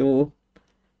 So,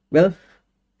 well,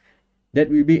 that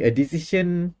will be a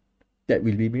decision that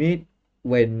will be made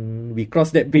when we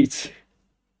cross that bridge.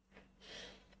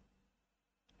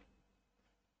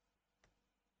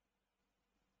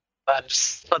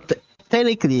 But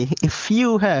technically, if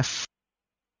you have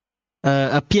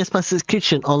a PS Plus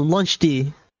subscription on launch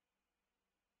day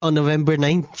on November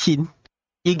 19,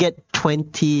 you get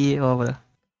 21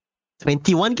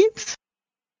 games?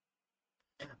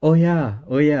 Oh yeah.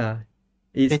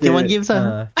 It's 21 the games,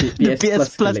 the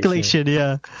PS Plus collection,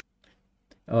 yeah.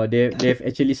 Oh, they've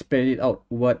actually spread it out.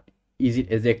 What is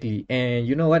it exactly? And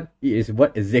you know what? It is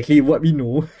what we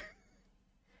know.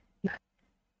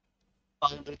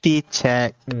 Call of Duty,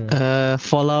 check.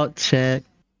 Fallout, check.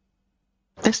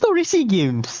 There's no racing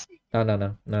games.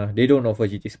 No. They don't offer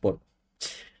GT Sport.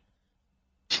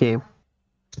 Shame.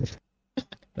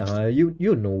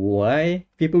 You know why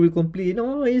people will complain?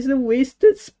 Oh, it's a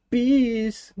wasted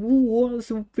space. Who wants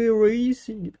to play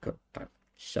racing? God,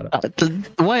 shut up.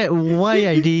 Why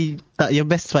are they? Your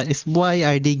best part is why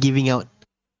are they giving out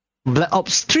Black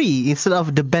Ops 3 instead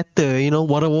of the better,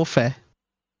 Modern Warfare?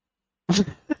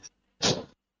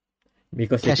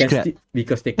 Because they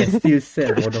can still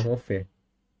sell Modern Warfare.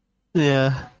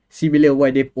 Yeah. Similar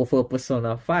why they offer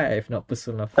Persona 5, not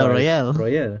Persona 5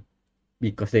 Royale.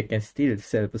 Because they can still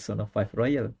sell Persona 5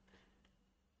 Royale.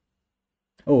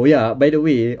 Oh yeah, by the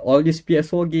way, all these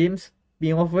PS4 games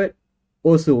being offered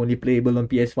also only playable on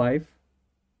PS5.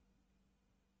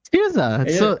 Serious?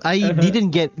 So I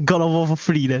didn't get God of War for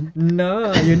free then?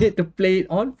 No, you need to play it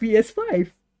on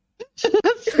PS5.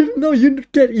 No, you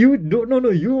don't. No,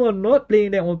 you are not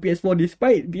playing that on PS4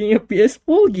 despite being a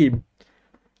PS4 game.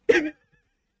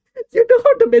 You know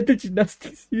how the mental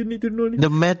gymnastics you need to know. The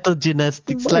mental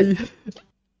gymnastics, like.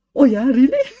 Oh yeah,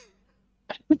 really?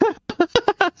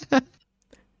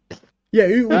 Yeah,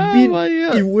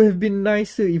 it would have been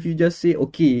nicer if you just say,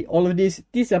 okay, all of these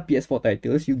are PS4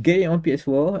 titles. You get it on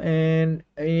PS4, and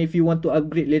if you want to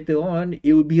upgrade later on,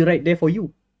 it will be right there for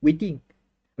you, waiting.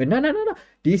 But no.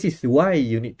 This is why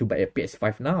you need to buy a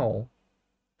PS5 now.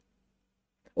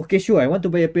 Okay, sure, I want to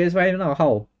buy a PS5 now.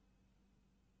 How?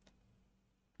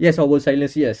 Yes, I will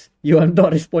silence yes. You are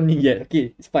not responding yet.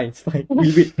 Okay, it's fine.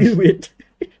 We'll wait.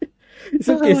 It's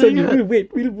okay, so we'll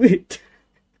wait.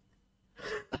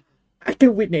 I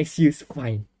can wait next year, it's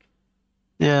fine.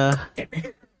 Yeah.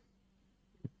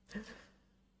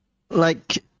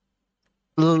 Like,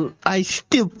 I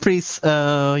still praise,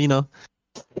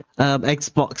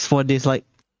 Xbox for this. Like,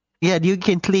 yeah, you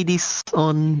can play this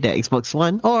on the Xbox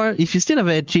One, or if you still have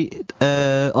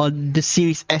a on the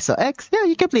Series S or X, yeah,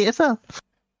 you can play as well.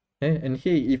 And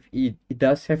hey, if it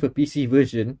does have a PC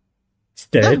version, it's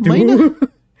there too. Mine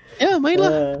yeah, mine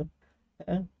lah.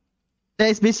 That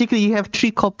is basically you have 3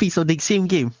 copies of the same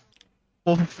game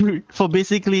for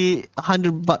basically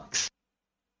 $100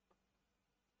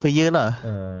 per year lah.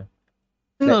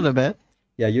 Not that bad.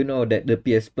 Yeah, you know that the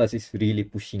PS Plus is really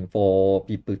pushing for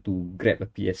people to grab a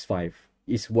PS5.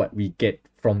 Is what we get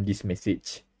from this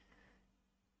message.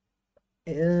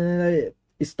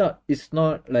 It's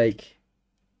not like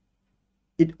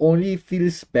it only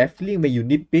feels baffling when you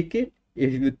nitpick it.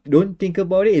 If you don't think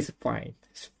about it, it's fine.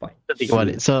 Don't think about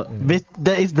it. So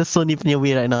that is the Sony punya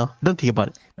way right now. Don't think about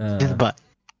it. Just buy.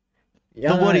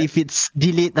 Don't worry if it's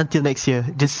delayed until next year.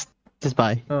 Just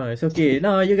buy. Oh, it's okay.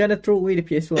 No, you're gonna throw away the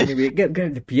PS4 anyway. Get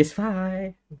the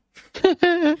PS5.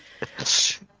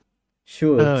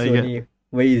 Sure, Sony. Yeah.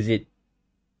 Where is it?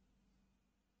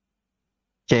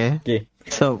 Okay.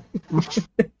 So.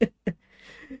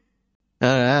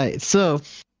 Alright. So,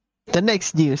 the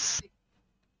next news.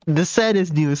 The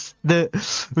saddest news.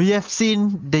 We have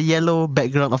seen the yellow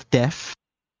background of death.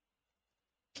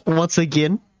 Once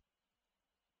again.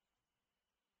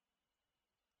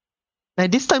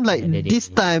 And this time,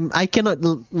 I cannot,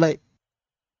 I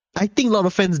think a lot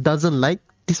of fans doesn't like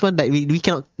this one. Like, we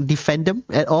cannot defend them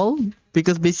at all.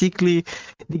 Because basically,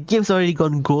 the game's already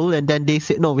gone gold. And then they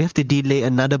said, no, we have to delay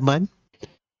another month.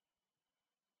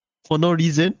 For no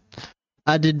reason.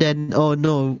 Other than, oh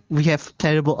no, we have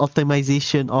terrible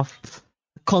optimization of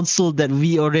console that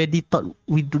we already thought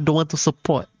we don't want to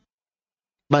support.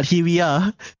 But here we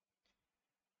are.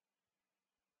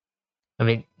 I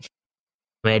mean,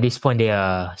 at this point, they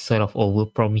are sort of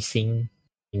over-promising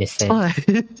in a sense.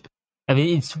 I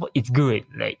mean, it's good.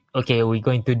 Like, okay, we're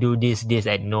going to do this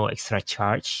at no extra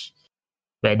charge.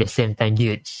 But at the same time,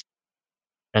 good.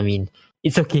 I mean,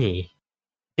 it's okay.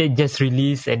 They just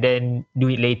release and then do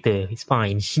it later. It's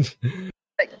fine.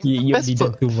 you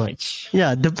didn't do much.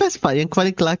 Yeah, the best part yang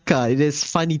paling kelakar, it is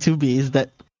funny to me, is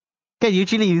that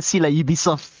usually you see like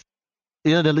Ubisoft,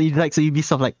 the likes of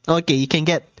Ubisoft, like, okay, you can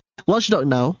get Watch Dogs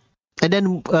now, and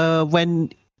then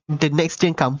when the next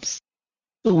gen comes,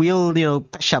 we'll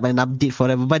patch up and update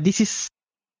forever. But this is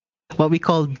what we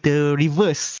call the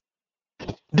reverse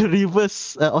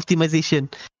optimization.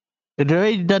 They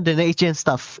already done the next gen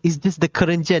stuff. It's just the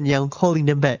current gen yang holding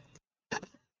them back.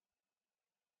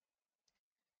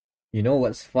 You know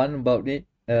what's fun about it?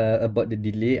 About the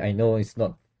delay? I know it's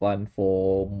not fun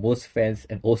for most fans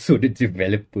and also the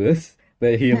developers.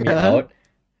 But hear me out.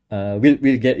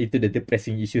 We'll get into the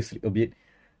depressing issues a bit.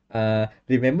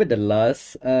 Remember the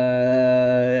last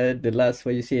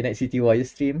what you say, Night City Wire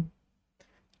stream?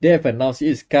 They have announced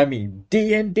it's coming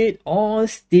day and date on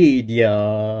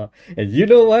Stadia. And you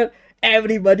know what?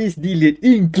 Everybody's delayed,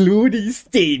 including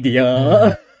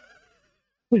Stadia.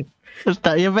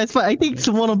 Tak, your best part, I think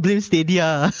semua orang blame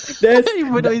Stadia. That's,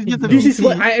 Even though it's just a this is PC.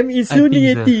 what I am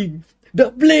insinuating.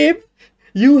 The blame,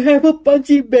 you have a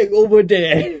punching bag over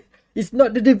there. It's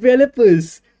not the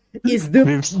developers. It's the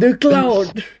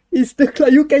cloud. It's the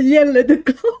cloud. You can yell at the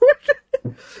cloud.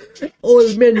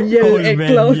 Old man yell at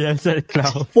cloud. Yes, at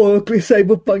cloud. For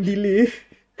Cyberpunk delay.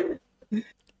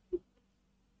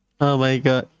 Oh my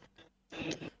god.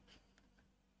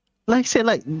 Like I said,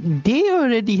 like, they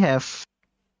already have.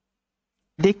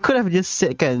 They could have just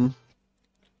said, kan,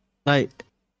 like,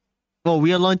 oh,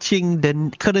 we are launching the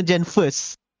current gen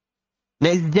first.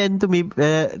 Next gen to me,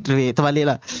 terbalik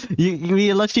lah.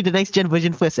 We are launching the next gen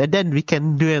version first, and then we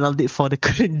can do an update for the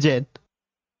current gen.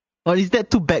 Or is that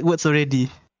too backwards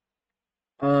already?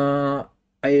 I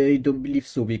don't believe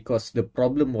so, because the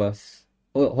problem was...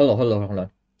 Hold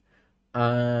on.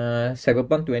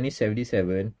 Cyberpunk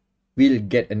 2077 will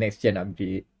get a next gen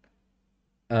update.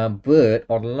 But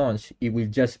on launch, it will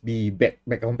just be back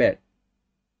compat.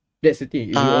 That's the thing.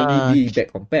 It will only be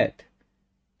back compat.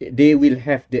 They will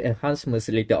have the enhancements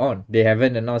later on. They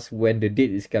haven't announced when the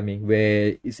date is coming,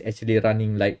 where it's actually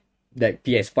running like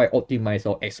PS5 optimized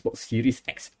or Xbox Series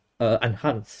X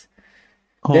enhanced.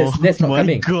 That's not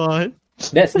coming. God.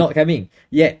 That's not coming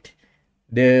yet.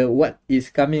 What is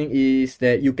coming is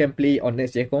that you can play on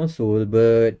next gen console,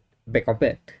 but back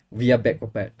compat, via back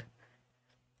compat.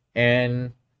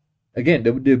 And again,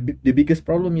 the biggest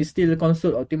problem is still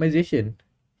console optimization.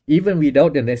 Even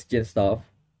without the next gen stuff,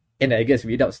 and I guess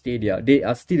without Stadia, they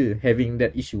are still having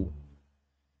that issue.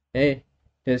 Hey,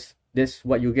 that's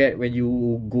what you get when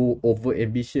you go over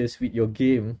ambitious with your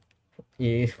game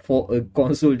for a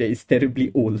console that is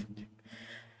terribly old.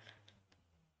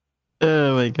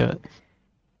 Oh my god.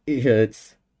 It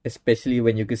hurts, especially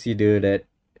when you consider that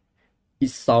it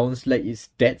sounds like it's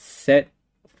that set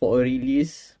for a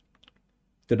release,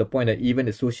 to the point that even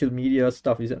the social media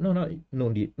stuff is like,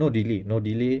 no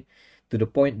delay, to the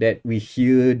point that we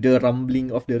hear the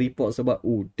rumbling of the reports about,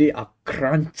 they are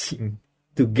crunching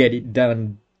to get it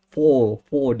done for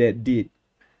that date.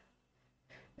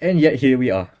 And yet here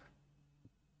we are.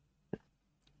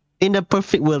 In a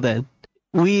perfect world then,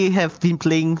 we have been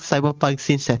playing Cyberpunk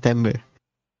since September.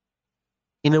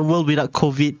 In a world without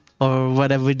COVID or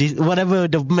whatever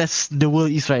the mess the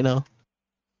world is right now.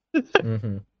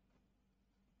 Mm-hmm.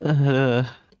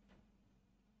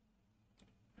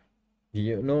 Do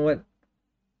you know what?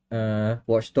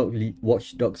 Watch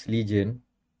Dogs Legion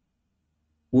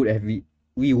would have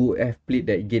we would have played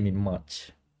that game in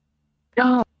March.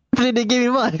 Yeah, played the game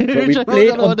in March.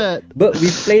 But we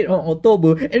played on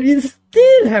October and we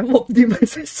still have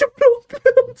optimization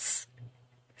problems.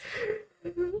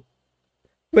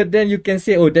 But then you can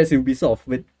say, that's Ubisoft.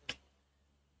 But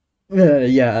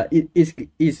yeah,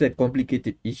 it's a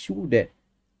complicated issue that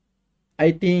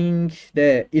I think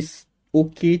that it's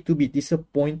okay to be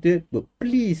disappointed, but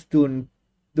please don't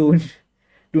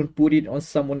put it on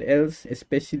someone else,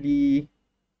 especially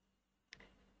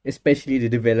the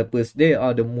developers. They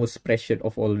are the most pressured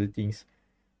of all the things,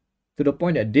 to the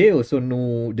point that they also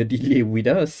know the delay with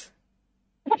us.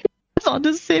 It's on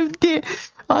the same day.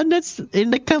 That's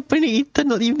in the company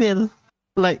internal email.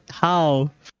 Like, how?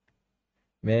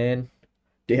 Man,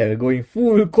 they are going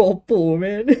full corpo,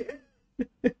 man.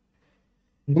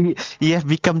 You have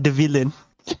become the villain.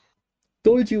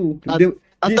 Told you.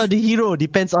 I thought the hero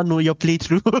depends on your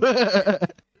playthrough.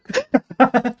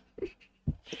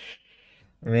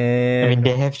 Man, I mean,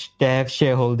 they have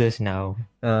shareholders now,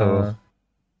 so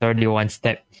it's already one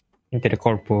step into the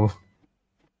corpo.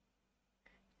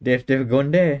 They've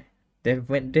gone there. They've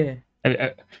went there.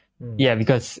 Yeah,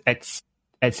 because at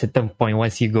certain point,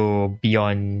 once you go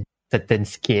beyond certain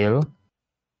scale,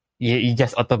 it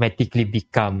just automatically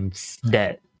becomes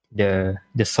that the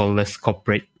soulless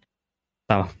corporate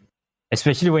stuff.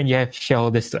 Especially when you have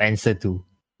shareholders to answer to.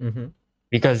 Mm-hmm.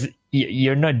 Because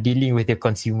you're not dealing with your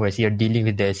consumers, you're dealing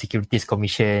with the Securities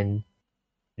Commission,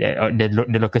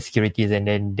 the local securities, and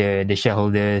then the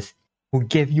shareholders who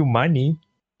gave you money.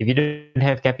 If you don't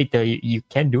have capital, you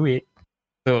can't do it.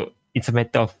 So it's a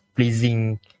matter of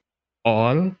pleasing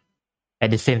all,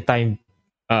 at the same time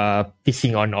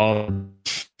pissing on all.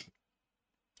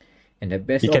 And the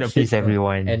best You cannot option, please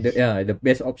everyone. and the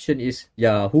best option is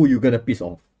who you gonna piss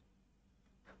off?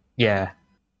 Yeah.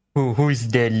 Who is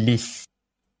the least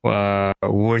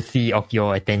worthy of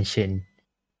your attention?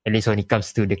 At least when it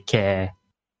comes to the care.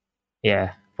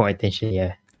 Yeah, for attention,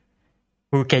 yeah.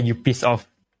 Who can you piss off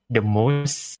the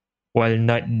most while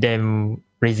not them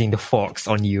raising the forks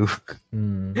on you?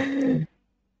 And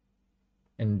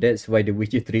that's why The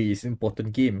Witcher 3 is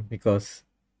important game, because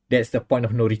that's the point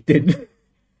of no return.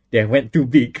 They went too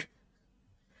big.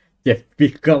 They've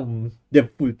become the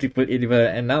full AAA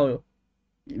developer, and now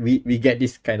we get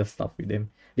this kind of stuff with them.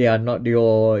 They are not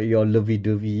your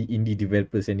lovey-dovey indie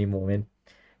developers anymore, man.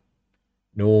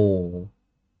 No.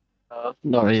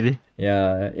 Not really.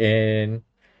 Yeah, and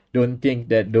don't think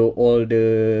that all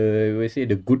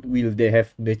the goodwill they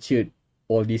have nurtured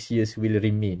all these years will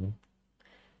remain.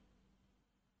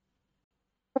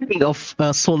 Speaking of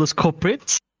soulless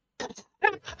corporates,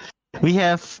 we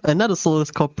have another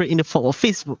soulless corporate in the form of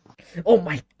Facebook. Oh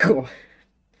my god!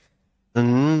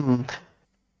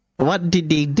 What did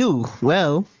they do?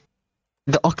 Well,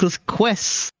 the Oculus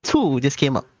Quest 2 just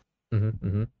came up.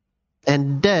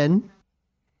 And then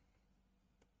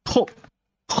hope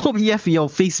you have your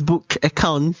Facebook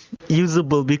account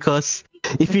usable, because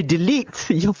if you delete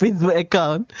your Facebook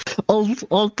account,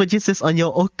 all purchases on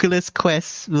your Oculus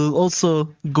Quest will also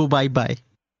go bye-bye.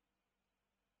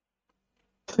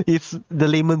 It's the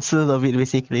layman's term of it,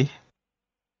 basically.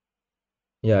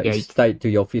 Yeah, it's tied to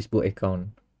your Facebook account.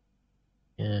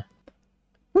 Yeah.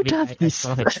 Who does this?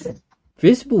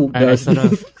 Facebook I does. sort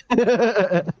of,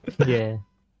 yeah.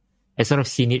 I sort of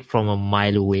seen it from a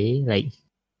mile away, like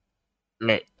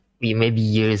maybe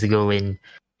years ago when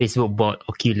Facebook bought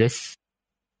Oculus.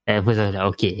 And I was like,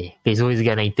 okay, Facebook is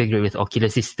gonna integrate with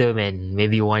Oculus system, and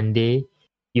maybe one day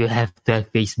you have to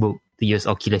have Facebook to use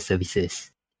Oculus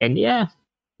services. And yeah,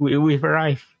 we've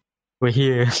arrived. We're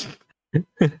here.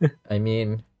 I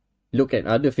mean, look at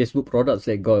other Facebook products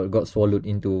that got swallowed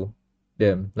into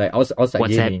them, like outside WhatsApp.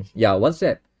 gaming. Yeah,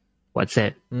 WhatsApp.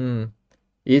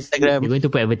 Is You're going to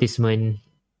put advertisement.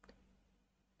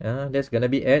 there's gonna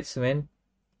be ads, man.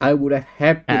 I would have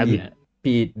happily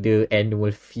paid the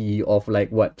annual fee of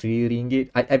like what, 3 ringgit.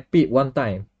 I paid one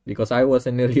time because I was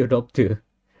an early adopter,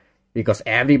 because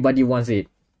everybody wants it.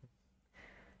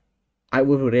 I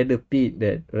would rather pay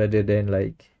that rather than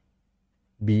like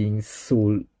being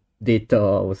sold data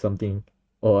or something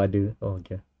or other. Oh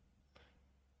yeah,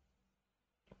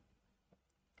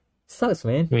 sucks,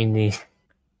 man. I mean,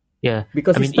 yeah.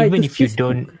 Because I mean, it's tied even to if you Facebook.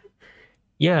 don't,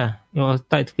 yeah,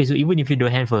 tied to Facebook. Even if you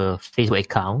don't have a Facebook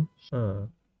account,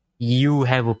 you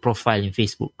have a profile in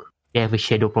Facebook. They have a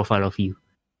shadow profile of you,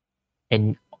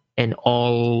 and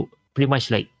all pretty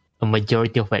much like a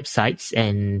majority of websites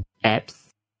and apps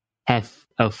have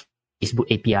a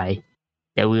Facebook API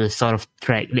that will sort of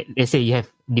track. Let's say you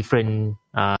have different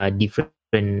Facebook,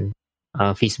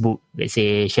 let's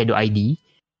say shadow ID,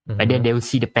 but then they will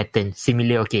see the pattern.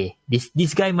 Similar, okay,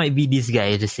 this guy might be this guy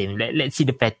is the same. Let's see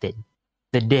the pattern.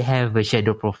 So they have a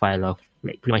shadow profile of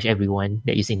like pretty much everyone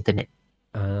that uses internet,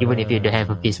 even if you don't have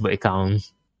a Facebook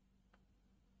account.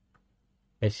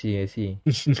 I see.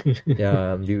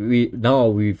 Yeah,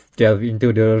 we've delved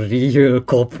into the real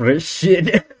corporate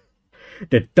shit.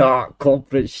 The dark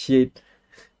corporate shit.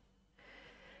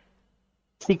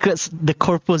 Secrets the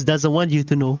corpus doesn't want you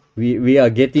to know. We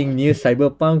are getting near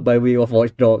Cyberpunk by way of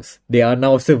Watch Dogs. They are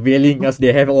now surveilling us.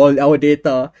 They have all our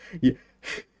data.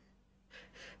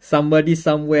 Somebody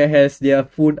somewhere has their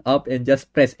phone up and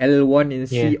just press L1 and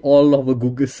see all of the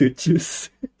Google searches.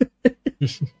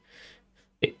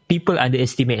 People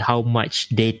underestimate how much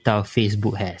data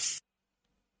Facebook has.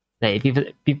 Like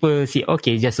people see,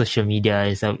 okay, just social media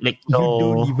and stuff. Like you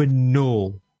don't even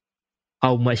know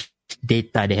how much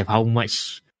data they have, how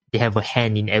much they have a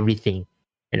hand in everything.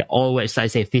 And all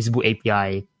websites say Facebook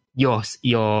API, your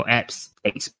apps,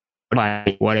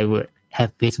 Spotify, whatever,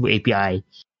 have Facebook API.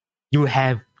 You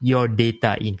have your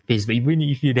data in Facebook, even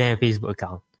if you don't have a Facebook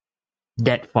account.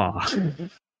 That far.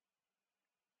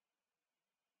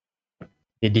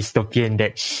 The dystopian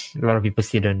that a lot of people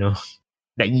still don't know.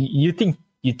 Like you think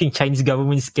Chinese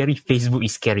government is scary? Facebook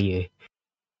is scarier.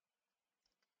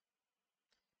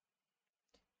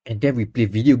 And then we play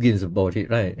video games about it,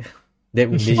 right? That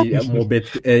will make it more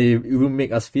better. It will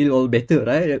make us feel all better,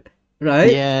 right?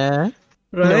 Right? Yeah.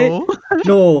 Right?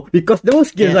 No, because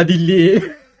those games are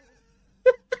delayed.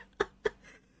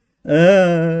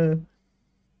 Who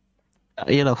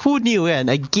knew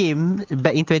a game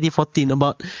back in 2014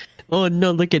 about, oh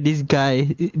no, look at this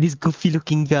guy, this goofy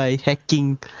looking guy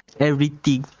hacking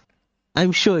everything.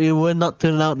 I'm sure it will not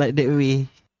turn out like that way.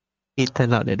 It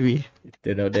turned out that way. It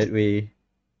turned out that way.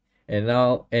 And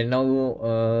now,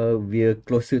 we're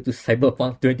closer to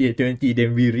Cyberpunk 2020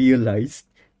 than we realized.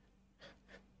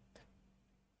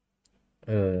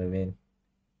 Man.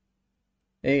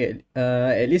 Hey,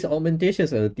 at least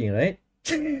augmentations are a thing, right?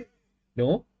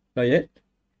 No, not yet.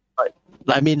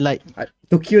 I mean, like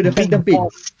Tokyo the Phantom Pain.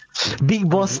 Big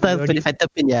boss style to the Phantom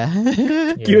Pain, yeah.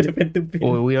 Tokyo the Phantom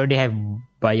Pain. We already have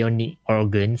bionic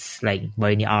organs, like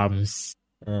bionic arms.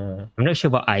 I'm not sure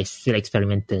about eyes, still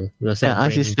experimental. We also have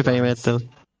Eyes is experimental.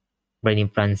 brain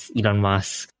implants, Elon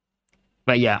Musk.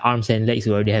 But yeah, arms and legs,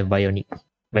 we already have bionic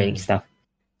stuff.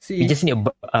 See, We just need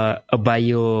a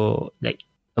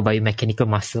biomechanical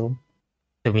muscle,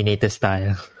 Terminator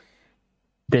style.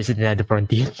 That's another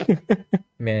frontier.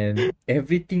 man,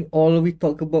 everything all we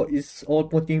talk about is all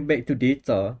pointing back to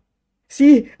data.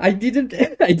 See, I didn't.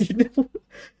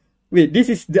 Wait, this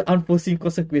is the unforeseen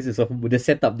consequences of the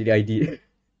setup that I did.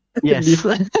 Yes.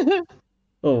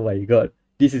 Oh my god,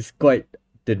 this is quite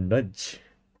the nudge.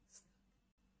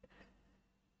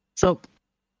 So,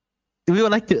 we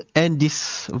would like to end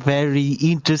this very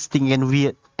interesting and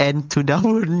weird end to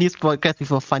our news podcast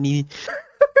with a funny,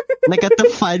 like a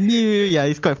funny, yeah,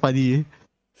 it's quite funny.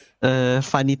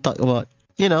 Funny talk about,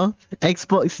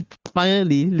 Xbox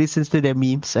finally listens to their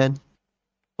memes and,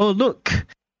 oh look,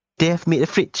 they have made a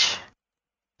fridge,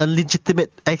 a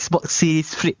legitimate Xbox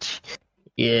Series fridge.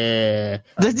 Yeah.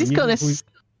 Does this count as?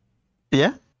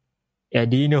 Yeah. Yeah,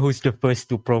 do you know who's the first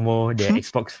to promo the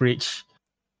Xbox fridge?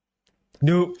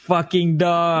 Noob fucking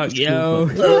dog, yo.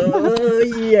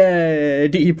 Yeah.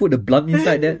 Did he put the blunt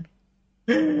inside that?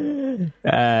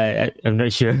 I'm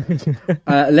not sure.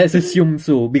 Let's assume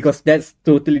so, because that's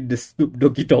totally the Snoop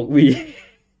Doggy Dog way.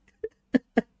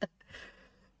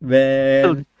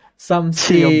 Man, some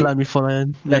Say your say blunt before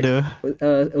like,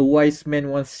 a wise man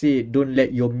once said, "Don't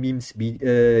let your memes be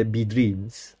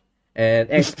dreams." And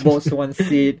Xbox once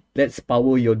said, "Let's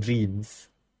power your dreams."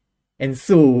 And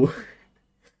so,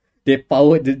 they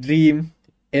powered the dream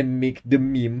and make the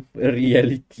meme a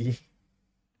reality.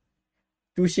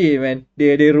 Touche, man.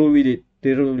 They roll with it.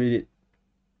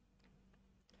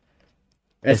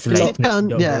 As That's long,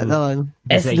 like- yeah, that one.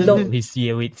 as It's like long, his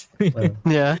year with.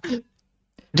 Yeah.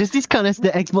 Does this count as the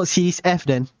Xbox Series F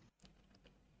then?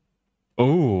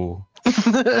 Oh.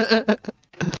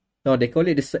 no, they call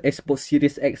it the Xbox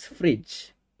Series X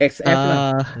fridge. XF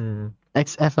lah.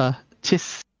 XF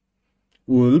Just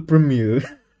World premiere.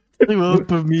 world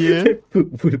premiere.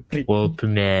 World premiere. World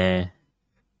premiere.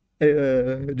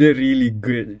 They're really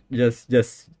good.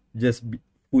 Just be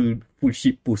full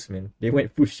shit post, man. They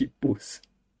went full shit post.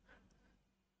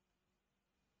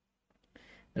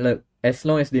 Like, as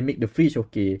long as they make the fridge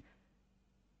okay.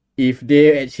 If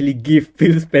they actually give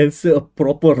Phil Spencer a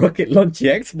proper rocket launcher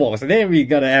Xbox, then we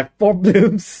gotta have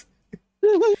problems.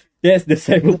 That's the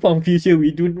cyberpunk future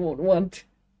we do not want.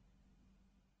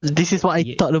 This is what I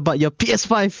thought about your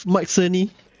PS5, Mark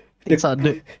Cerny. It's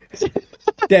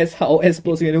That's how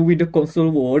Xbox gonna win the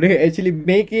console war. They actually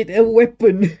make it a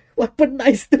weapon.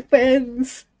 Weaponize the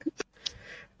fans.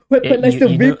 Weaponize the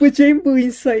vapor chamber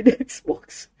inside the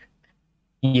Xbox.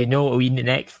 You know what we need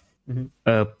next?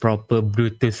 A proper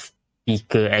Bluetooth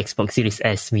speaker Xbox Series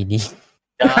S Mini.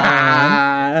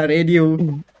 Radio.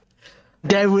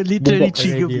 That would literally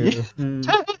trigger me.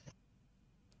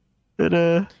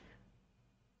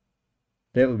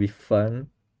 That would be fun.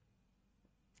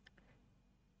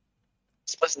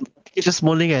 It's just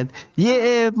smalling and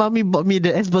yeah, mommy bought me the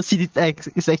Xbox Series X.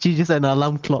 It's actually just an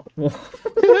alarm clock.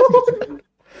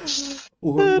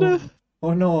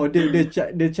 Oh no,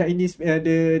 the Chinese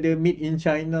the made in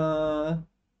China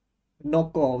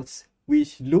knockoffs,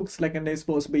 which looks like an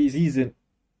Xbox but it isn't.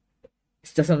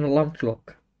 It's just an alarm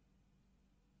clock.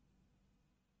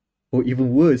 Or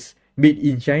even worse, made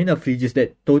in China fridges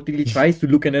that totally tries to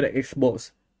look at an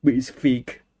Xbox but it's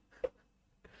fake.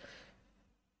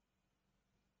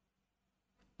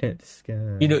 That's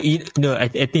I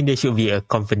think there should be a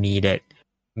company that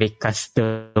make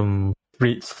custom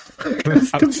fridge.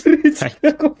 custom fridge.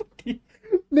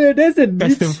 No, that's a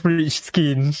Custom niche. fridge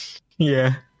skin.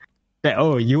 Yeah. Like,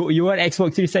 oh, you want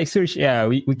Xbox Series X fridge? Yeah,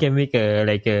 we can make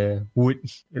a wood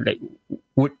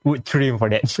trim for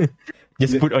that.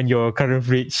 Just put on your current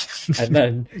fridge. And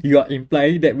then you are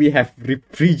implying that we have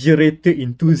refrigerator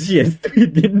enthusiasts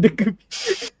within the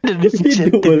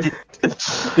world.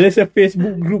 There's a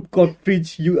Facebook group called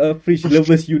Fridge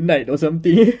Lovers Unite or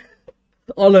something.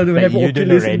 All of them Like, have you don't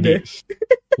know Oculus in there. Reddit.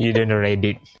 You don't know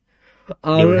Reddit.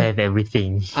 They will have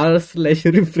everything.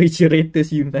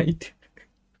 r/refrigerators unite.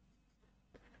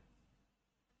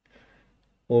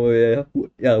 Oh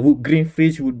yeah, wood grain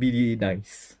fridge would be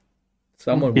nice.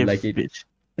 Someone would Yeah, like it. fridge.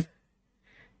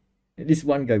 At least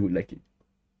one guy would like it.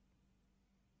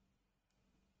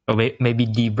 Or maybe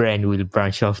the brand will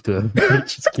branch off to a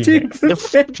fridge skin Chick next. The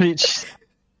fridge fridge.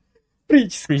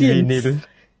 Fridge skins. vinyl.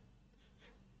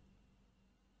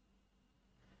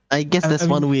 I guess that's I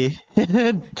mean- one way.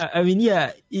 I mean,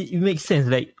 yeah, it makes sense.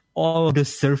 Like all of the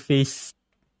surface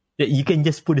that you can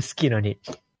just put a skin on it.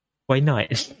 Why not?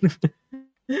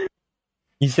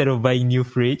 Instead of buying new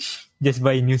fridge, just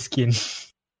buy new skin.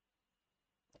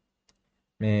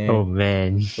 Man. Oh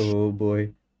man. Oh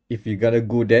boy. If you gotta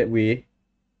go that way,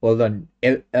 hold on.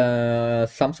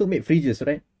 Samsung made fridges,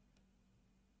 right?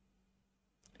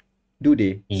 Do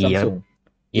they? Yep. Samsung.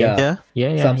 Yeah.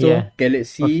 Yeah, Samsung yeah.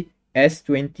 Galaxy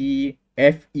S20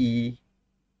 FE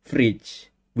fridge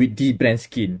with D brand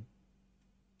skin.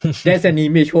 That's an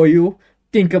image for you.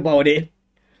 Think about it.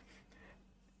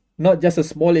 Not just a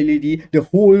small LED, the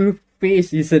whole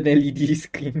face is an LED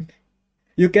screen.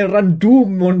 You can run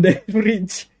Doom on that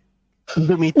fridge.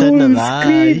 Doom Eternal Full lah.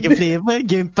 screen. You can play apa?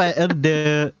 Gamepad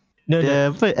No,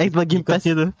 apa? Xbox Gamepad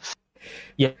tu.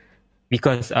 Yeah.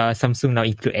 Because Samsung now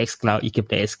include xCloud, you can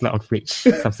play xCloud on fridge.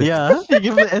 Samsung. Yeah, you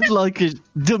can play Xbox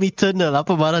Doom Eternal.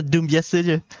 Apa barang Doom biasa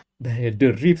je. The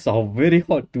riffs are very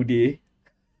hot today.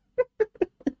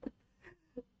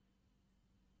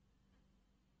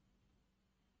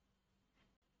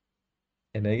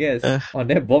 And I guess on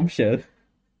that bombshell,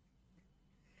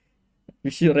 we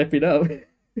should wrap it up.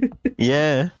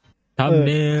 Yeah.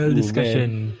 Thumbnail Oh,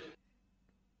 discussion.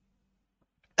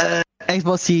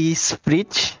 Xbox Series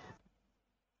fridge.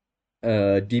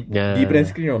 D brand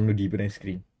screen or no D brand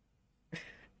screen?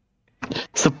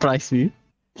 Surprise me.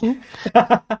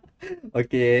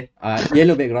 Okay.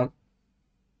 Yellow background.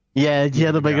 Yeah,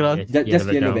 yellow background. Just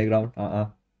yellow background.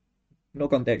 No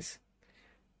context.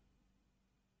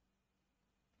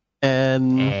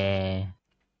 And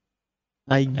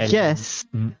I don't guess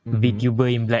VTuber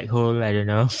in black hole, I don't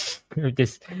know.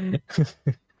 Just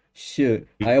Sure.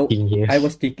 in here. I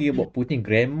was thinking about putting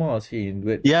grandmas in,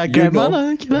 but yeah, you grandma know- lah.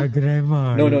 Kira.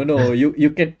 grandma. No.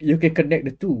 You can connect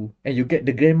the two, and you get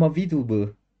the grandma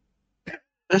VTuber.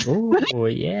 Oh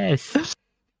yes.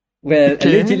 Well,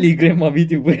 Okay. allegedly grandma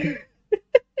VTuber.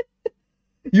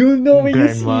 You'll know when you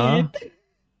see Grandma. it.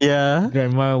 Yeah.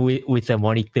 Grandma with a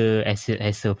monitor as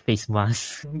a face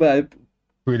mask But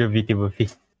with a VTuber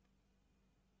face.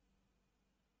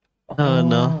 Oh,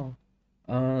 no.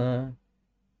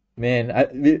 Man,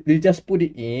 we'll just put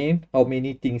it in. How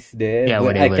many things there? Yeah,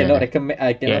 but I whatever. cannot recommend.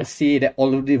 I cannot Yeah. say that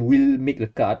all of them will make the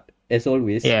cut. As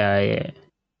always. Yeah.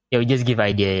 We just give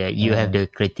idea. Yeah. You have the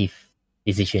creative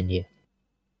decision here.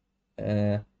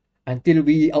 Until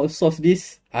we outsource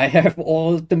this, I have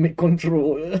ultimate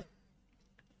control.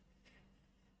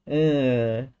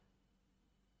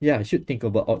 Yeah, I should think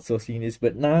about outsourcing this,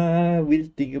 but nah, we'll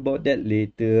think about that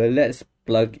later. Let's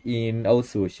plug in our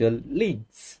social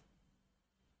links.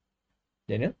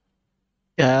 Daniel?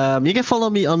 You can follow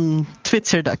me on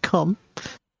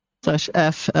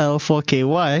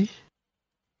twitter.com/FL4KY.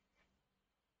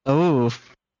 Oh,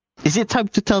 is it time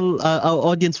to tell our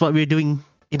audience what we're doing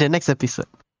in the next episode?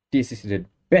 This is the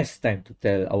best time to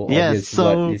tell our Yes, audience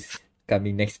so- what is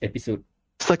coming next episode.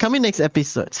 So coming next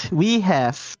episode, we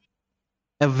have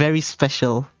a very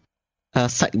special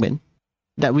segment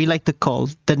that we like to call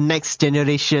the next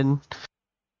generation.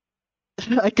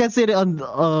 I can't say that on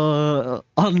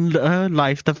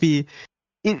live, tapi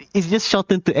it's just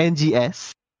shortened to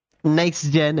NGS, next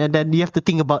gen, and then you have to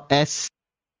think about S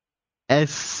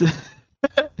as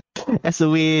as a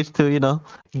way to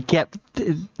gap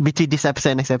between this episode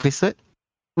and next episode.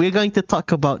 We're going to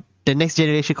talk about the next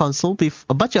generation console with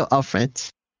a bunch of our friends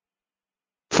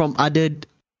from other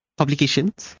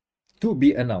publications To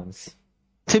be announced.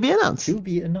 to be announced. To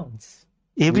be announced.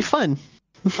 It'll be fun.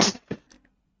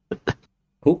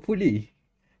 Hopefully.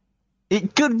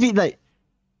 It could be like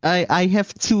I have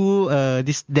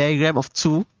this diagram of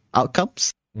two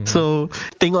outcomes. Mhm. So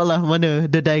tengoklah mana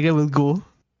the diagram will go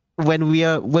when we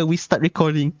start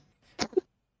recording.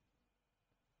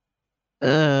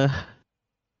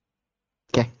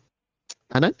 Okay.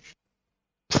 Anan?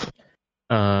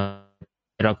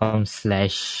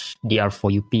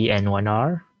 .com/dr4up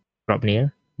n1r drop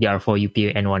near dr4up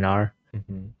n1r.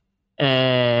 Mhm.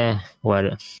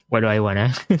 What do I want?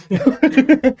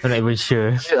 I'm not even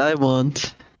sure. I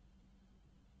want.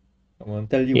 Come on,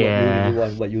 tell you Yeah.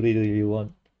 what you really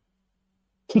want.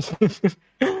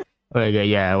 Well,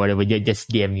 yeah, whatever. Just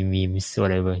DM me memes,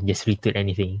 whatever. Just retweet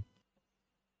anything.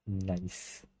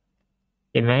 Nice.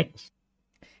 Okay, mate.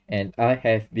 And I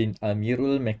have been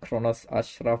Amirul Mekronos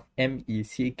Ashraf, Meckronos.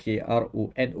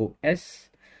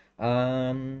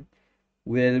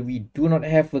 well, we do not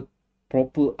have a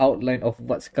proper outline of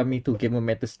what's coming to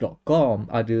gamermatters.com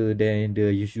other than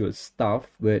the usual stuff,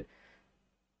 but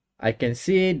I can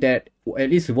say that at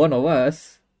least one of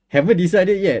us haven't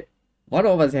decided yet. One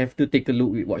of us have to take a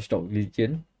look with Watch Dogs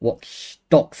Legion. Watch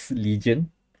doggy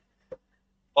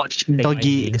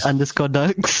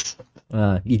 _dogs.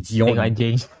 Legion. Tengok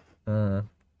anjing.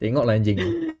 Tengoklah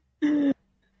anjing.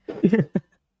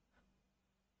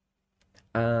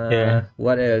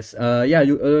 What else?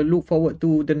 You look forward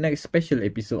to the next special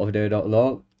episode of the Dog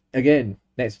Log. Again,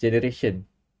 next generation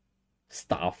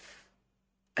stuff,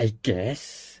 I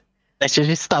guess. Next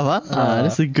generation stuff, huh?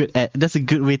 That's a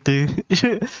good way to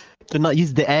to not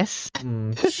use the S.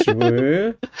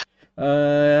 Sure.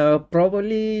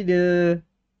 Probably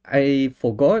I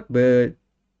forgot, but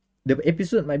the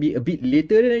episode might be a bit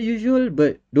later than usual,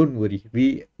 but don't worry.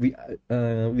 We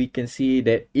can see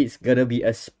that it's gonna be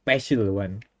a special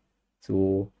one.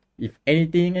 So if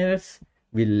anything else,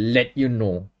 we'll let you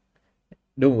know.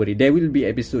 Don't worry, there will be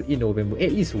episode in November,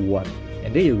 at least one.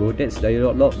 And there you go, that's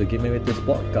Danial the Game Matters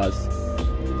podcast.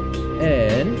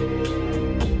 And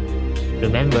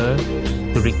remember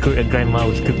to recruit a grandma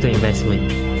with crypto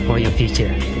investment for your future.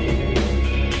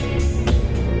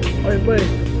 Alright, boy,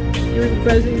 you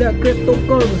invest in that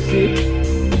cryptocurrency.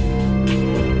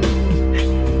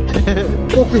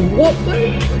 Fucking what,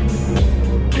 man?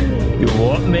 You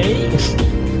what, mate?